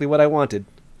exactly what I wanted.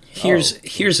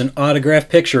 Here's an autographed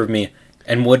picture of me.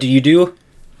 And what do?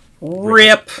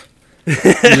 Rip. You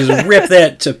just rip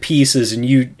that to pieces, and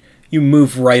you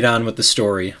move right on with the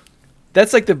story.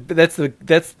 That's like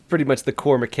that's pretty much the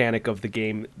core mechanic of the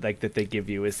game, like that they give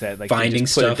you, is that like finding you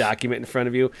just put stuff. a document in front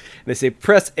of you and they say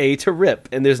press A to rip,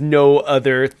 and there's no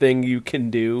other thing you can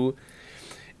do.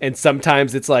 And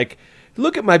sometimes it's like,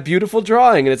 look at my beautiful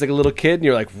drawing, and it's like a little kid, and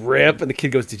you're like, rip, and the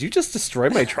kid goes, did you just destroy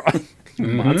my drawing, you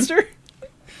monster?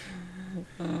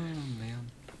 Oh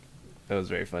man, that was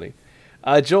very funny.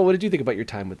 Joel, what did you think about your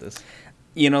time with this?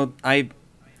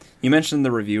 You mentioned the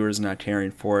reviewers not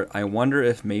caring for it. I wonder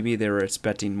if maybe they were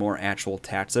expecting more actual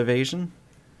tax evasion.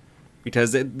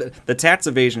 Because the tax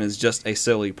evasion is just a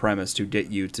silly premise to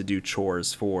get you to do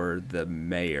chores for the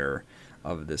mayor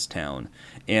of this town.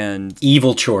 And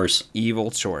evil chores.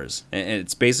 And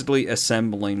it's basically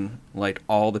assembling like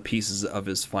all the pieces of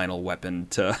his final weapon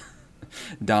to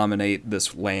dominate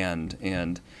this land.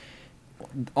 And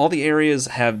all the areas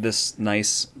have this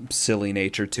nice, silly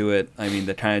nature to it. I mean,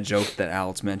 the kind of joke that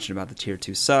Alex mentioned about the Tier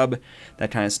 2 sub,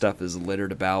 that kind of stuff is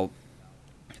littered about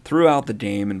throughout the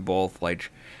game in both,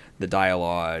 like, the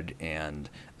dialogue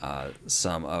and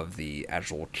some of the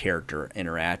actual character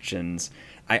interactions.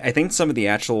 I think some of the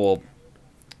actual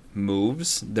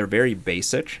moves, they're very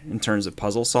basic in terms of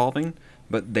puzzle solving,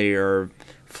 but they are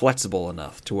flexible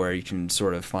enough to where you can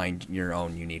sort of find your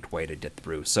own unique way to get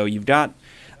through. So you've got...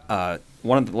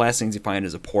 one of the last things you find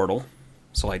is a portal.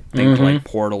 So like think like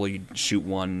Portal, you shoot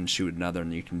one, shoot another,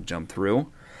 and you can jump through.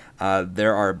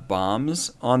 There are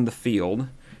bombs on the field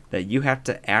that you have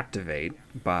to activate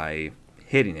by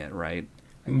hitting it, right?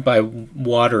 By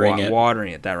watering it.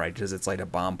 Watering it, that right, because it's like a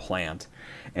bomb plant.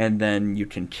 And then you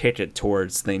can kick it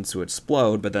towards things to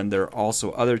explode, but then there are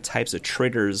also other types of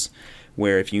triggers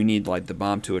where if you need like the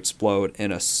bomb to explode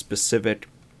in a specific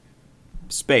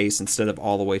space instead of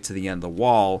all the way to the end of the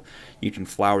wall, you can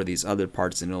flower these other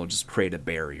parts and it'll just create a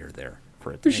barrier there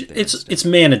for it. It's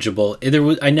manageable.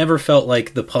 I never felt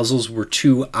like the puzzles were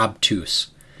too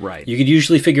obtuse. Right. You could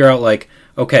usually figure out like,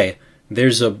 okay,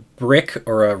 there's a brick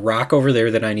or a rock over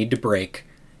there that I need to break,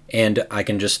 and I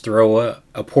can just throw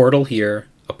a portal here,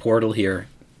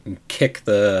 and kick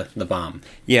the bomb.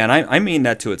 Yeah, and I mean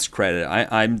that to its credit.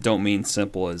 I don't mean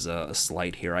simple as a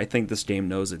slight here. I think this game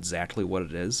knows exactly what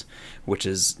it is, which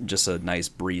is just a nice,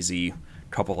 breezy,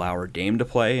 couple-hour game to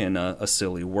play in a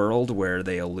silly world where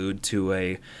they allude to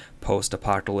a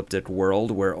post-apocalyptic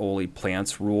world where only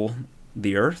plants rule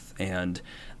the earth, and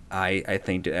I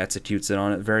think it executes it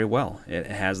on it very well. It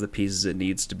has the pieces it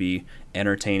needs to be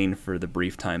entertaining for the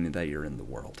brief time that you're in the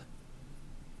world.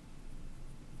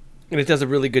 And it does a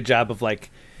really good job of like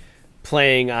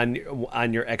playing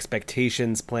on your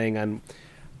expectations, playing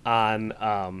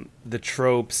on the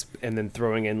tropes, and then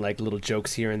throwing in like little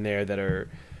jokes here and there that are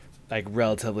like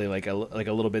relatively like a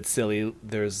little bit silly.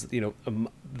 There's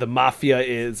the mafia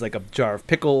is like a jar of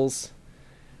pickles,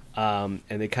 and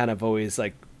they kind of always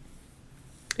like,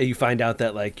 you find out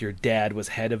that like your dad was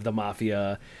head of the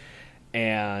mafia.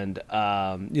 And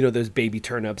there's baby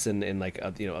turnips and like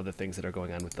other things that are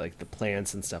going on with like the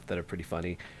plants and stuff that are pretty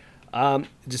funny.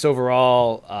 Just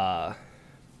overall, I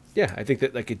think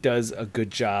that like it does a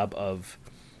good job of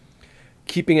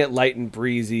keeping it light and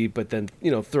breezy, but then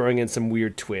throwing in some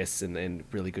weird twists and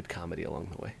really good comedy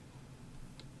along the way.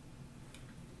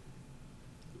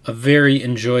 A very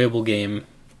enjoyable game,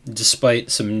 despite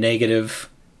some negative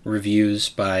reviews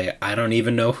by I don't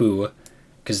even know who.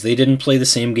 Because they didn't play the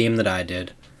same game that I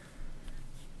did.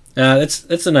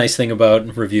 That's a nice thing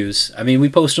about reviews. I mean, we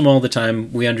post them all the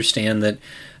time. We understand that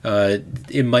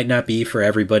it might not be for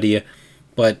everybody,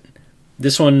 but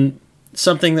this one,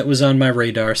 something that was on my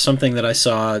radar, something that I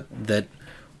saw that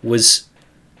was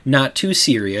not too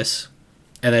serious,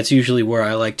 and that's usually where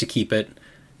I like to keep it,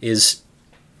 is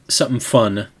something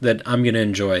fun that I'm going to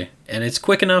enjoy. And it's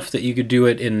quick enough that you could do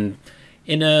it in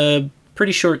a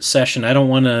pretty short session. I don't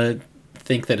want to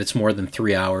think that it's more than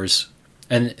 3 hours,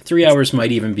 and 3 hours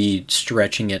might even be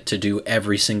stretching it to do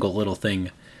every single little thing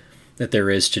that there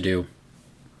is to do.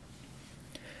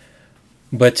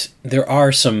 But there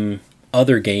are some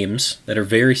other games that are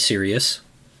very serious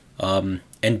and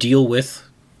deal with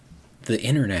the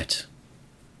internet,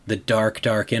 the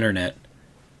dark internet,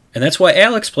 and that's why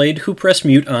Alex played Who Pressed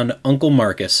Mute on Uncle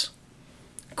Marcus.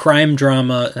 Crime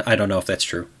drama, I don't know if that's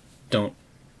true. Don't.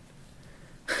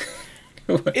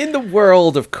 In the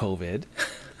world of COVID,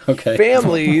 Okay.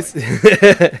 Families,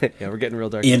 yeah, we're getting real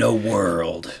dark. In a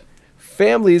world.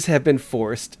 Families have been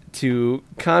forced to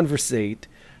conversate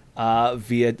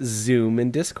via Zoom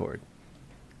and Discord.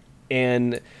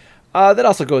 And that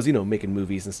also goes, making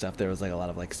movies and stuff. There was like a lot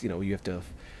of you have to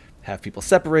have people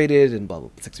separated and blah, blah,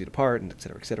 6 feet apart and et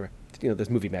cetera, et cetera.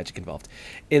 There's movie magic involved.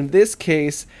 In this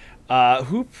case,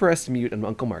 Who Pressed Mute on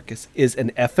Uncle Marcus is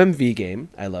an FMV game.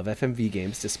 I love FMV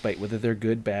games, despite whether they're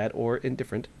good, bad, or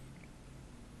indifferent.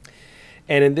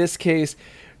 And in this case,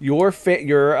 your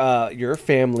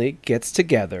family gets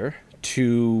together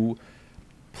to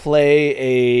play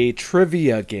a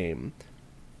trivia game.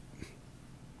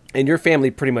 And your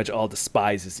family pretty much all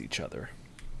despises each other.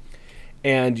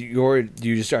 And you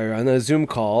just are on a Zoom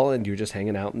call and you're just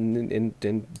hanging out and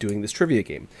doing this trivia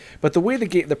game. But the way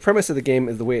the premise of the game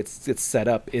is the way it's set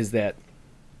up is that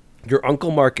your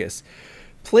Uncle Marcus,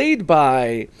 played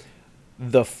by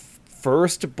the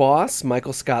first boss,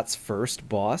 Michael Scott's first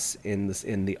boss in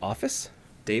The Office,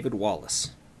 David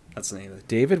Wallace. That's the name of it.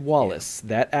 David Wallace,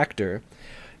 that actor,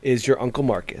 is your Uncle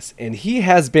Marcus, and he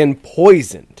has been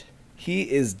poisoned.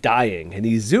 He is dying, and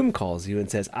he Zoom calls you and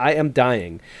says, I am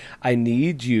dying. I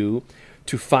need you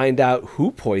to find out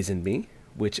who poisoned me,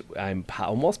 which I'm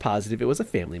almost positive it was a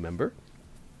family member.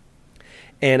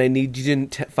 And I need you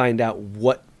to find out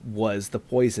what was the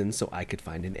poison so I could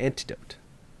find an antidote.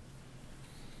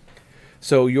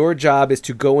 So your job is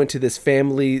to go into this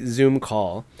family Zoom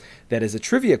call that is a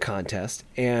trivia contest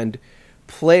and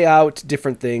play out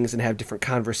different things and have different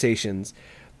conversations.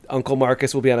 Uncle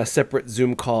Marcus will be on a separate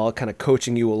Zoom call kind of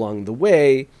coaching you along the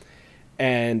way,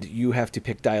 and you have to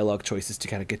pick dialogue choices to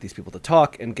kind of get these people to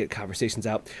talk and get conversations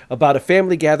out about a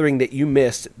family gathering that you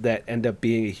missed that end up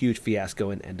being a huge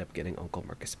fiasco and end up getting Uncle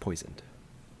Marcus poisoned.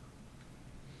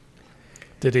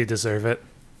 Did he deserve it?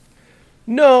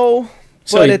 No,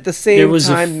 So but at the same there was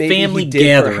time, a maybe family he did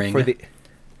gathering, for the...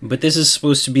 but this is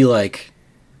supposed to be like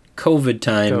COVID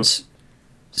times,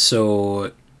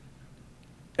 so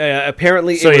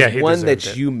apparently So, it yeah, was he one deserved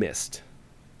that it. you missed.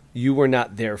 You were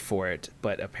not there for it,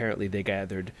 but apparently they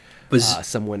gathered.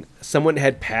 Someone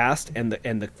had passed, and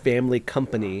the family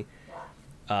company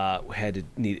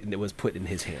it was put in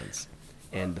his hands,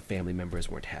 and the family members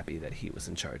weren't happy that he was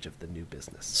in charge of the new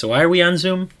business. so why are we on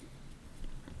Zoom?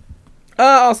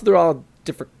 Also, they're all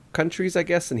different countries, I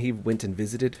guess, and he went and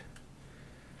visited.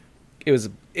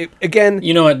 Again.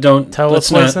 You know what? Don't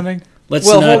let's not. Telepoisoning? Let's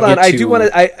Well, not hold on. get I too- do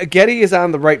want to. Getty is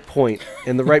on the right point,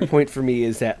 and the right point for me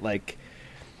is that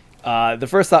the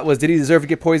first thought was, did he deserve to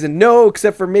get poisoned? No,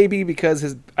 except for maybe because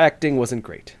his acting wasn't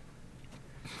great.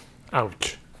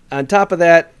 Ouch. On top of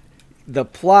that, the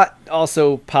plot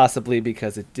also possibly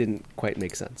because it didn't quite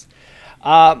make sense.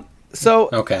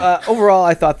 Okay. Overall,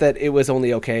 I thought that it was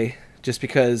only okay, just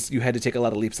because you had to take a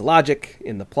lot of leaps of logic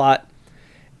in the plot,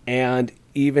 and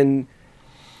even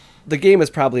the game is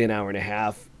probably an hour and a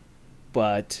half,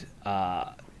 but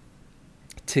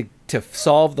to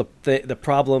solve the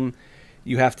problem,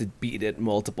 you have to beat it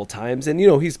multiple times, and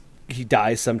he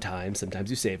dies sometimes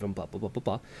you save him, blah blah blah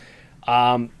blah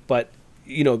blah. But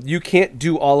you can't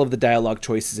do all of the dialogue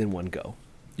choices in one go.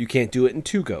 You can't do it in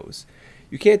 2 goes.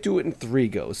 You can't do it in 3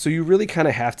 goes. So you really kind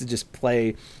of have to just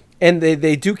play. And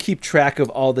they do keep track of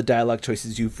all the dialogue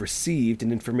choices you've received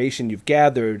and information you've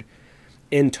gathered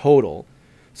in total.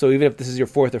 So even if this is your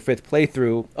 4th or 5th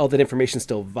playthrough, all that information is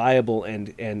still viable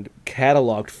and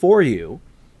cataloged for you.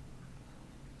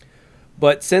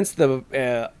 But since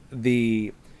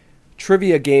the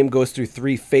trivia game goes through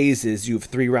 3 phases, you have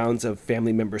 3 rounds of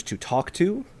family members to talk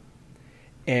to,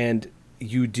 and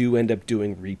you do end up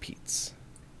doing repeats.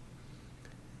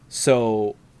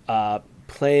 So I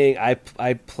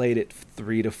played it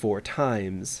 3 to 4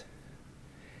 times,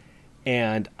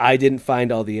 and I didn't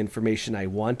find all the information I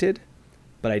wanted,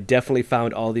 but I definitely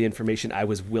found all the information I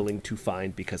was willing to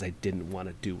find because I didn't want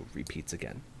to do repeats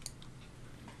again.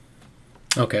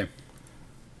 Okay.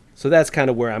 So that's kind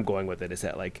of where I'm going with it, is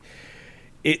that I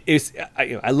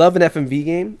love an FMV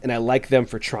game, and I like them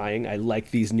for trying. I like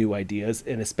these new ideas,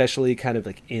 and especially kind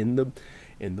of in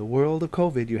the world of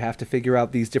COVID, you have to figure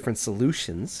out these different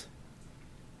solutions,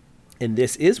 and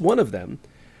this is one of them.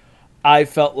 I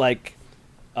felt like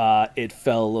it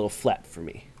fell a little flat for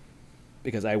me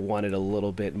because I wanted a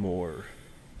little bit more.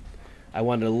 I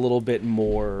wanted a little bit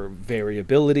more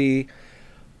variability,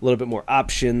 a little bit more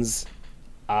options,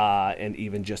 and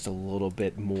even just a little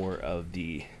bit more of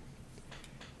the.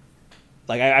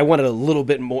 I wanted a little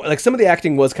bit more. Some of the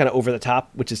acting was kind of over the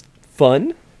top, which is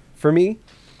fun for me,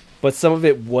 but some of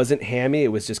it wasn't hammy. It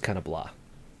was just kind of blah.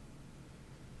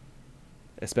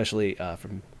 Especially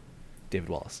from David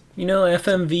Wallace.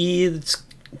 FMV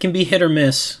can be hit or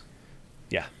miss.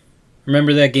 Yeah.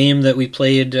 Remember that game that we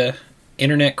played,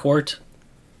 Internet Court?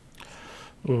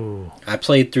 Ooh. I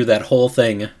played through that whole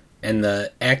thing, and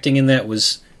the acting in that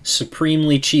was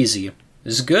supremely cheesy. It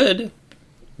was good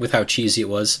with how cheesy it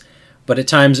was, but at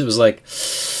times it was like,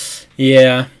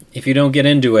 yeah, if you don't get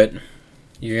into it,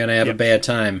 you're going to have a bad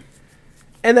time.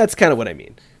 And that's kind of what I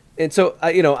mean. And so,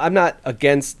 I'm not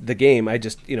against the game. I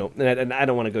just, and I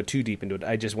don't want to go too deep into it.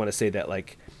 I just want to say that,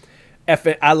 like,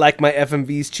 I like my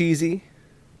FMVs cheesy,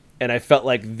 and I felt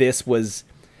like this was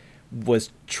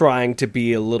trying to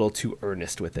be a little too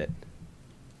earnest with it.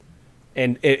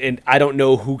 And I don't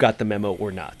know who got the memo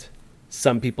or not.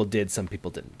 Some people did, some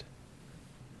people didn't.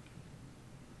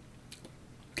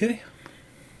 Okay.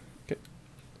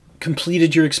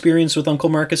 Completed your experience with Uncle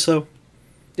Marcus, though?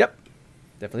 Yep.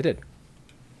 Definitely did.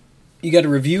 You got a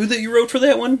review that you wrote for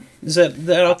that one? Is that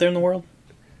out there in the world?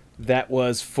 That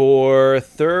was for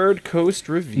Third Coast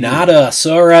Review. Not us.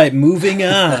 All right, moving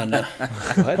on.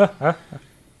 What?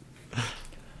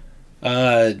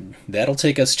 That'll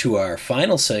take us to our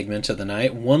final segment of the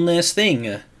night. One Last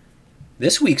Thing.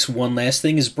 This week's One Last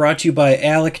Thing is brought to you by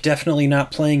Alec definitely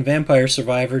not playing Vampire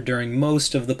Survivor during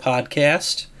most of the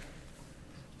podcast.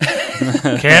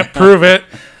 Can't prove it.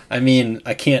 I mean,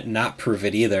 I can't not prove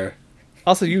it either.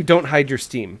 Also, you don't hide your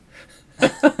Steam.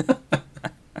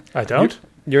 I don't?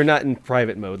 You're not in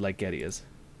private mode like Getty is.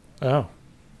 Oh.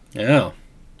 Oh,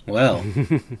 well,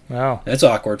 Wow. that's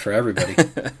awkward for everybody.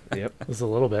 Yep. Just a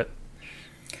little bit.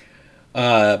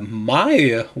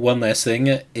 My one last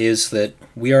thing is that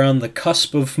we are on the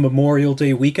cusp of Memorial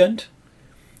Day weekend.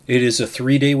 It is a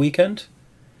 3-day weekend.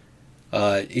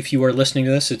 If you are listening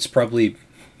to this, it's probably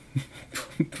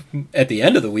at the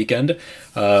end of the weekend.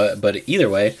 But either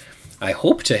way, I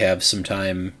hope to have some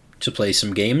time to play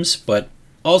some games, but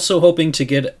also hoping to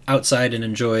get outside and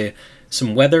enjoy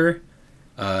some weather,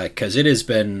 because it has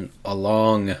been a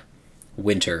long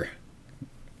winter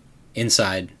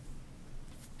inside,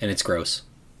 and it's gross.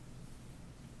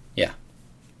 Yeah.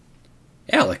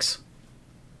 Alex.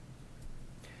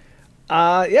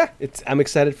 Yeah, I'm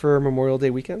excited for Memorial Day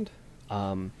weekend.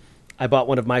 I bought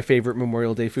one of my favorite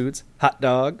Memorial Day foods, hot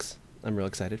dogs. I'm real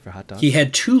excited for hot dogs. He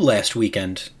had 2 last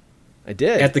weekend I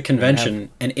did. at the convention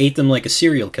and ate them like a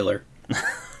serial killer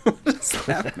What does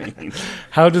that mean?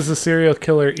 How does a serial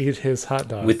killer eat his hot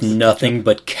dogs? with nothing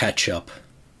but ketchup.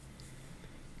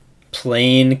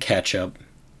 Plain ketchup.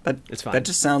 It's fine. That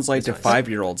just sounds like a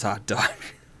 5-year-old's hot dog.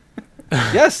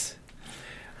 Yes.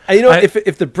 And,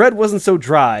 if the bread wasn't so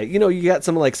dry, you got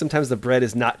some, like, sometimes the bread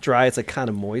is not dry. It's, like, kind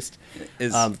of moist.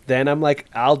 Then I'm like,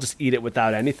 I'll just eat it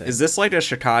without anything. Is this like a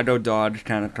Chicago dog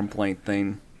kind of complaint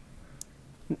thing?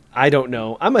 I don't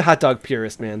know. I'm a hot dog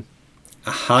purist, man. A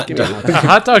hot Give me a dog. A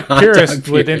hot dog Hot purist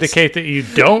dog would purist. indicate that you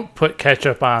don't put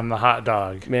ketchup on the hot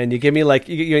dog. Man, you give me, like,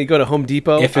 you go to Home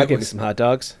Depot, If I'll it give me was- some hot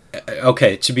dogs.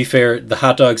 Okay, to be fair, the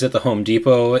hot dogs at the Home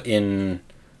Depot in,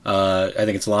 I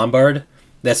think it's Lombard,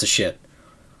 that's a shit.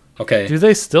 Okay. Do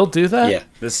they still do that? Yeah.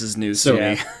 This is news So-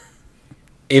 to me.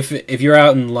 If you're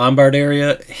out in Lombard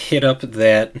area, hit up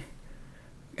that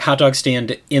hot dog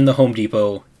stand in the Home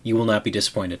Depot. You will not be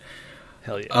disappointed.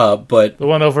 Hell yeah. But The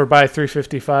one over by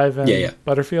 355 and Yeah.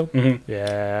 Butterfield? Mhm.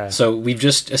 Yeah. so we've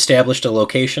just established a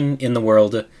location in the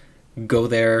world. Go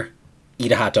there,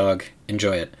 eat a hot dog,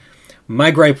 enjoy it.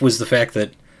 My gripe was the fact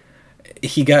that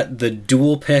he got the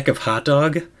dual pack of hot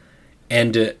dog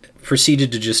and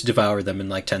proceeded to just devour them in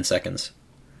like 10 seconds.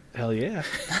 Hell yeah.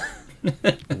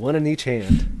 One in each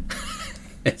hand.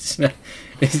 It's not,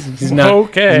 he's not,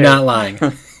 Okay. he's not lying.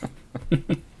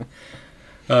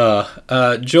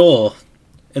 Joel,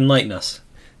 enlighten us.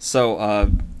 So,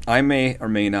 I may or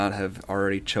may not have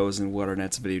already chosen what our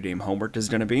next video game homework is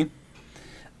going to be.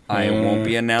 I won't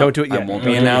be Don't do it yet. I won't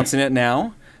be announcing it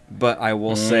now, but I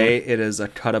will say it is a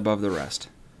cut above the rest.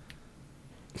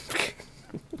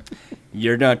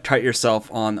 You're gonna cut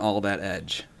yourself on all that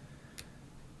edge.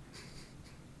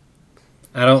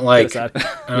 I don't like. Yes,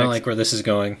 I don't like where this is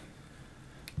going.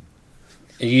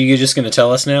 Are you just going to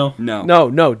tell us now? No,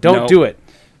 No, don't No. do it.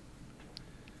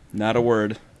 not a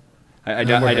word. I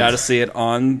gotta see it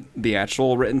on the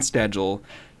actual written schedule,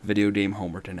 video game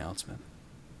homework announcement.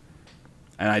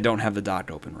 And I don't have the doc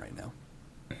open right now.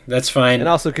 That's fine. And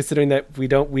also considering that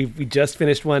we just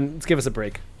finished one, let's give us a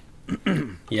break.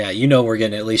 Yeah, you know we're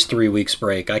getting at least 3 weeks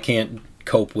break. I can't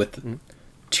cope with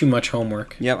too much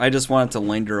homework. Yep, I just want it to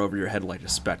linger over your head like a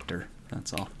specter.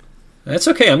 That's all. That's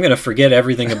okay. I'm going to forget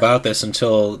everything about this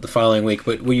until the following week.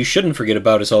 But what you shouldn't forget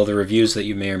about is all the reviews that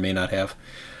you may or may not have.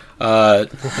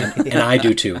 And I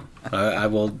do too. I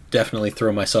will definitely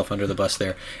throw myself under the bus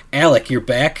there. Alec, you're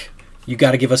back. You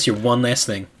got to give us your one last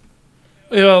thing.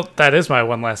 Well, that is my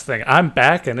one last thing. I'm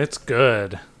back, and it's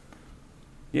good.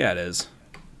 Yeah, it is.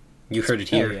 You heard it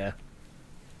here. Hell yeah.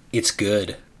 It's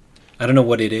good. I don't know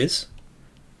what it is.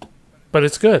 But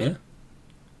it's good.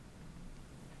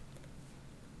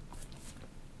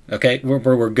 Yeah. Okay,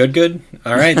 we're good?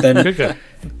 All right, then. Good.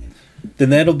 Then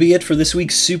that'll be it for this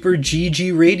week's Super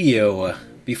GG Radio.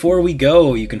 Before we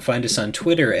go, you can find us on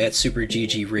Twitter at Super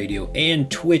GG Radio and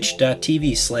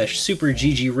twitch.tv/Super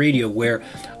GG Radio, where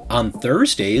on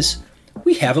Thursdays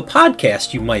we have a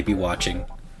podcast you might be watching.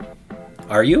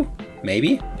 Are you?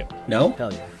 Maybe? Yep. No?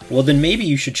 Hell yeah. Well, then maybe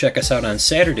you should check us out on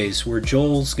Saturdays, where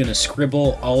Joel's going to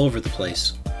scribble all over the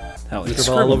place. Hell yeah.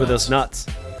 Scribble all over those nuts.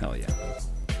 Hell yeah.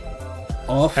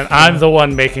 And I'm the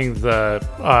one making the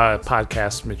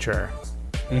podcast mature.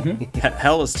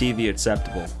 Hell is TV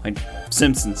acceptable. Like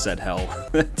Simpson said hell.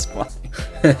 That's funny.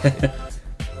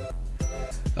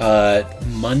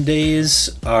 Mondays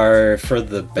are for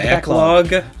the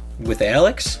backlog with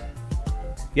Alex.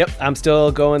 Yep, I'm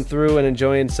still going through and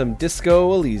enjoying some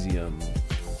Disco Elysium.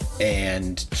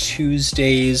 And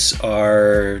Tuesdays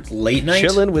are late night.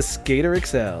 Chilling with Skater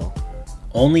XL.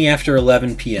 Only after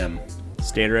 11 p.m.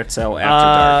 Skater XL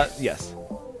After Dark. Yes.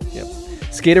 Yep.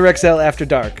 Skater XL After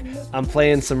Dark. I'm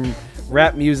playing some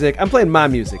rap music. I'm playing my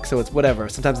music, so it's whatever.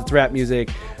 Sometimes it's rap music.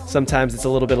 Sometimes it's a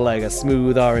little bit of like a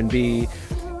smooth R&B.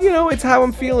 You know, it's how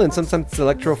I'm feeling. Sometimes it's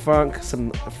electro funk,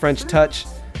 some French touch.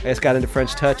 I just got into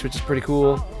French touch, which is pretty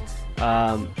cool.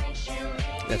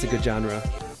 That's a good genre.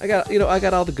 I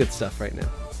got all the good stuff right now.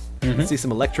 Let's see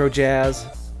some electro jazz.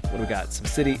 What do we got? Some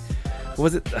city. What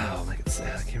was it? Oh my god,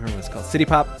 I can't remember what it's called. City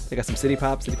pop. They got some city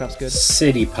pop. City pop's good.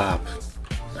 City pop.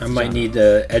 I might need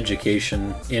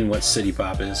education in what city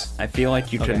pop is. I feel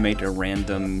like you Okay. could make a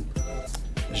random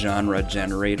genre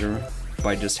generator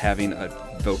by just having a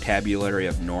vocabulary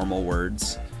of normal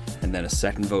words and then a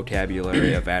second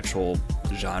vocabulary of actual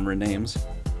genre names.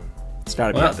 It's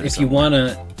gotta be out Well, there if you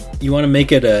somewhere. wanna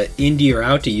make it a indie or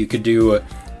outie, you could do a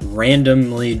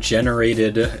randomly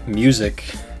generated music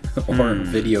or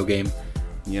video game.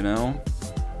 You know?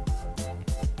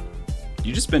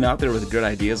 You just been out there with good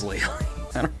ideas lately.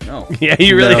 I don't know. Yeah,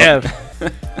 you really No. have.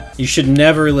 You should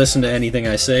never listen to anything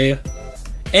I say.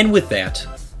 And with that,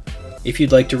 if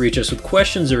you'd like to reach us with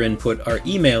questions or input, our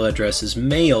email address is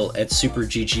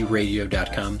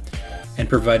mail@superggradio.com, and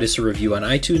provide us a review on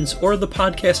iTunes or the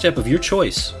podcast app of your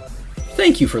choice.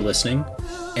 Thank you for listening,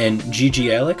 and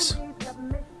GG Alex,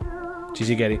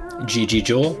 GG Getty. GG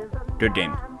Joel, Good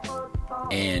game.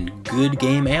 and good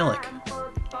game Alec.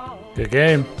 Good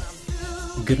game.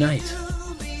 Good night,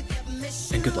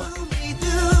 and good luck.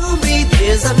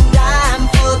 There's a dime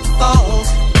for the falls.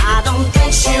 I don't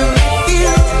think she